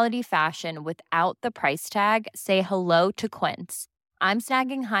 High quality fashion without the price tag. Say hello to Quince. I'm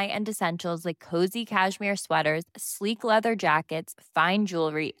snagging high-end essentials like cozy cashmere sweaters, sleek leather jackets, fine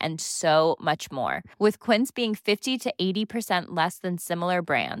jewelry, and so much more. With Quince being 50 to 80% less than similar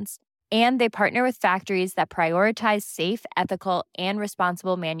brands. And they partner with factories that prioritize safe, ethical, and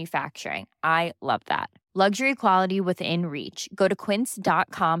responsible manufacturing. I love that. Luxury quality within reach. Go to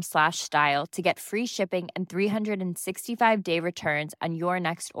quince.com/style to get free shipping and 365-day returns on your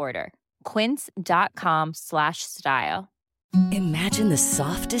next order. Quince.com/style. Imagine the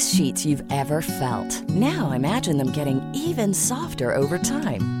softest sheets you've ever felt. Now imagine them getting even softer over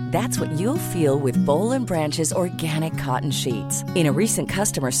time. That's what you'll feel with Boll & Branch's organic cotton sheets. In a recent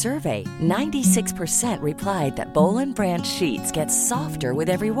customer survey, 96% replied that Boll & Branch sheets get softer with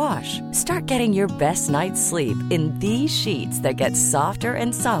every wash. Start getting your best night's sleep in these sheets that get softer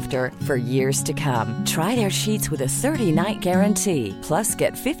and softer for years to come. Try their sheets with a 30-night guarantee. Plus,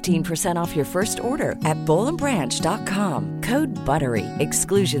 get 15% off your first order at bollandbranch.com. Code BUTTERY.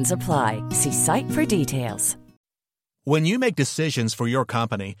 Exclusions apply. See site for details. When you make decisions for your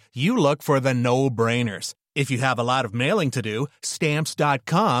company, you look for the no-brainers. If you have a lot of mailing to do,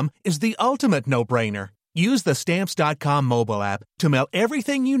 Stamps.com is the ultimate no-brainer. Use the Stamps.com mobile app to mail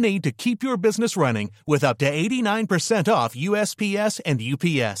everything you need to keep your business running with up to 89% off USPS and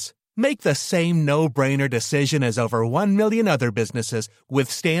UPS. Make the same no-brainer decision as over 1 million other businesses with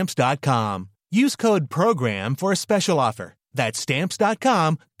Stamps.com. Use code PROGRAM for a special offer. That's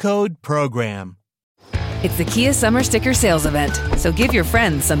Stamps.com, code PROGRAM. It's the Kia Summer Sticker Sales Event, so give your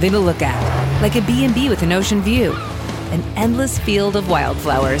friends something to look at, like a B&B with an ocean view, an endless field of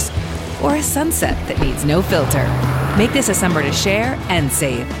wildflowers, or a sunset that needs no filter. Make this a summer to share and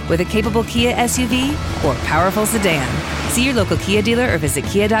save with a capable Kia SUV or powerful sedan. See your local Kia dealer or visit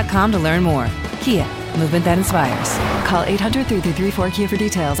kia.com to learn more. Kia, movement that inspires. Call 800-3334-KIA for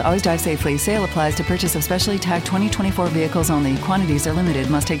details. Always drive safely. Sale applies to purchase of specially tagged 2024 vehicles only. Quantities are limited.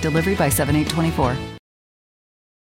 Must take delivery by 7/8/24.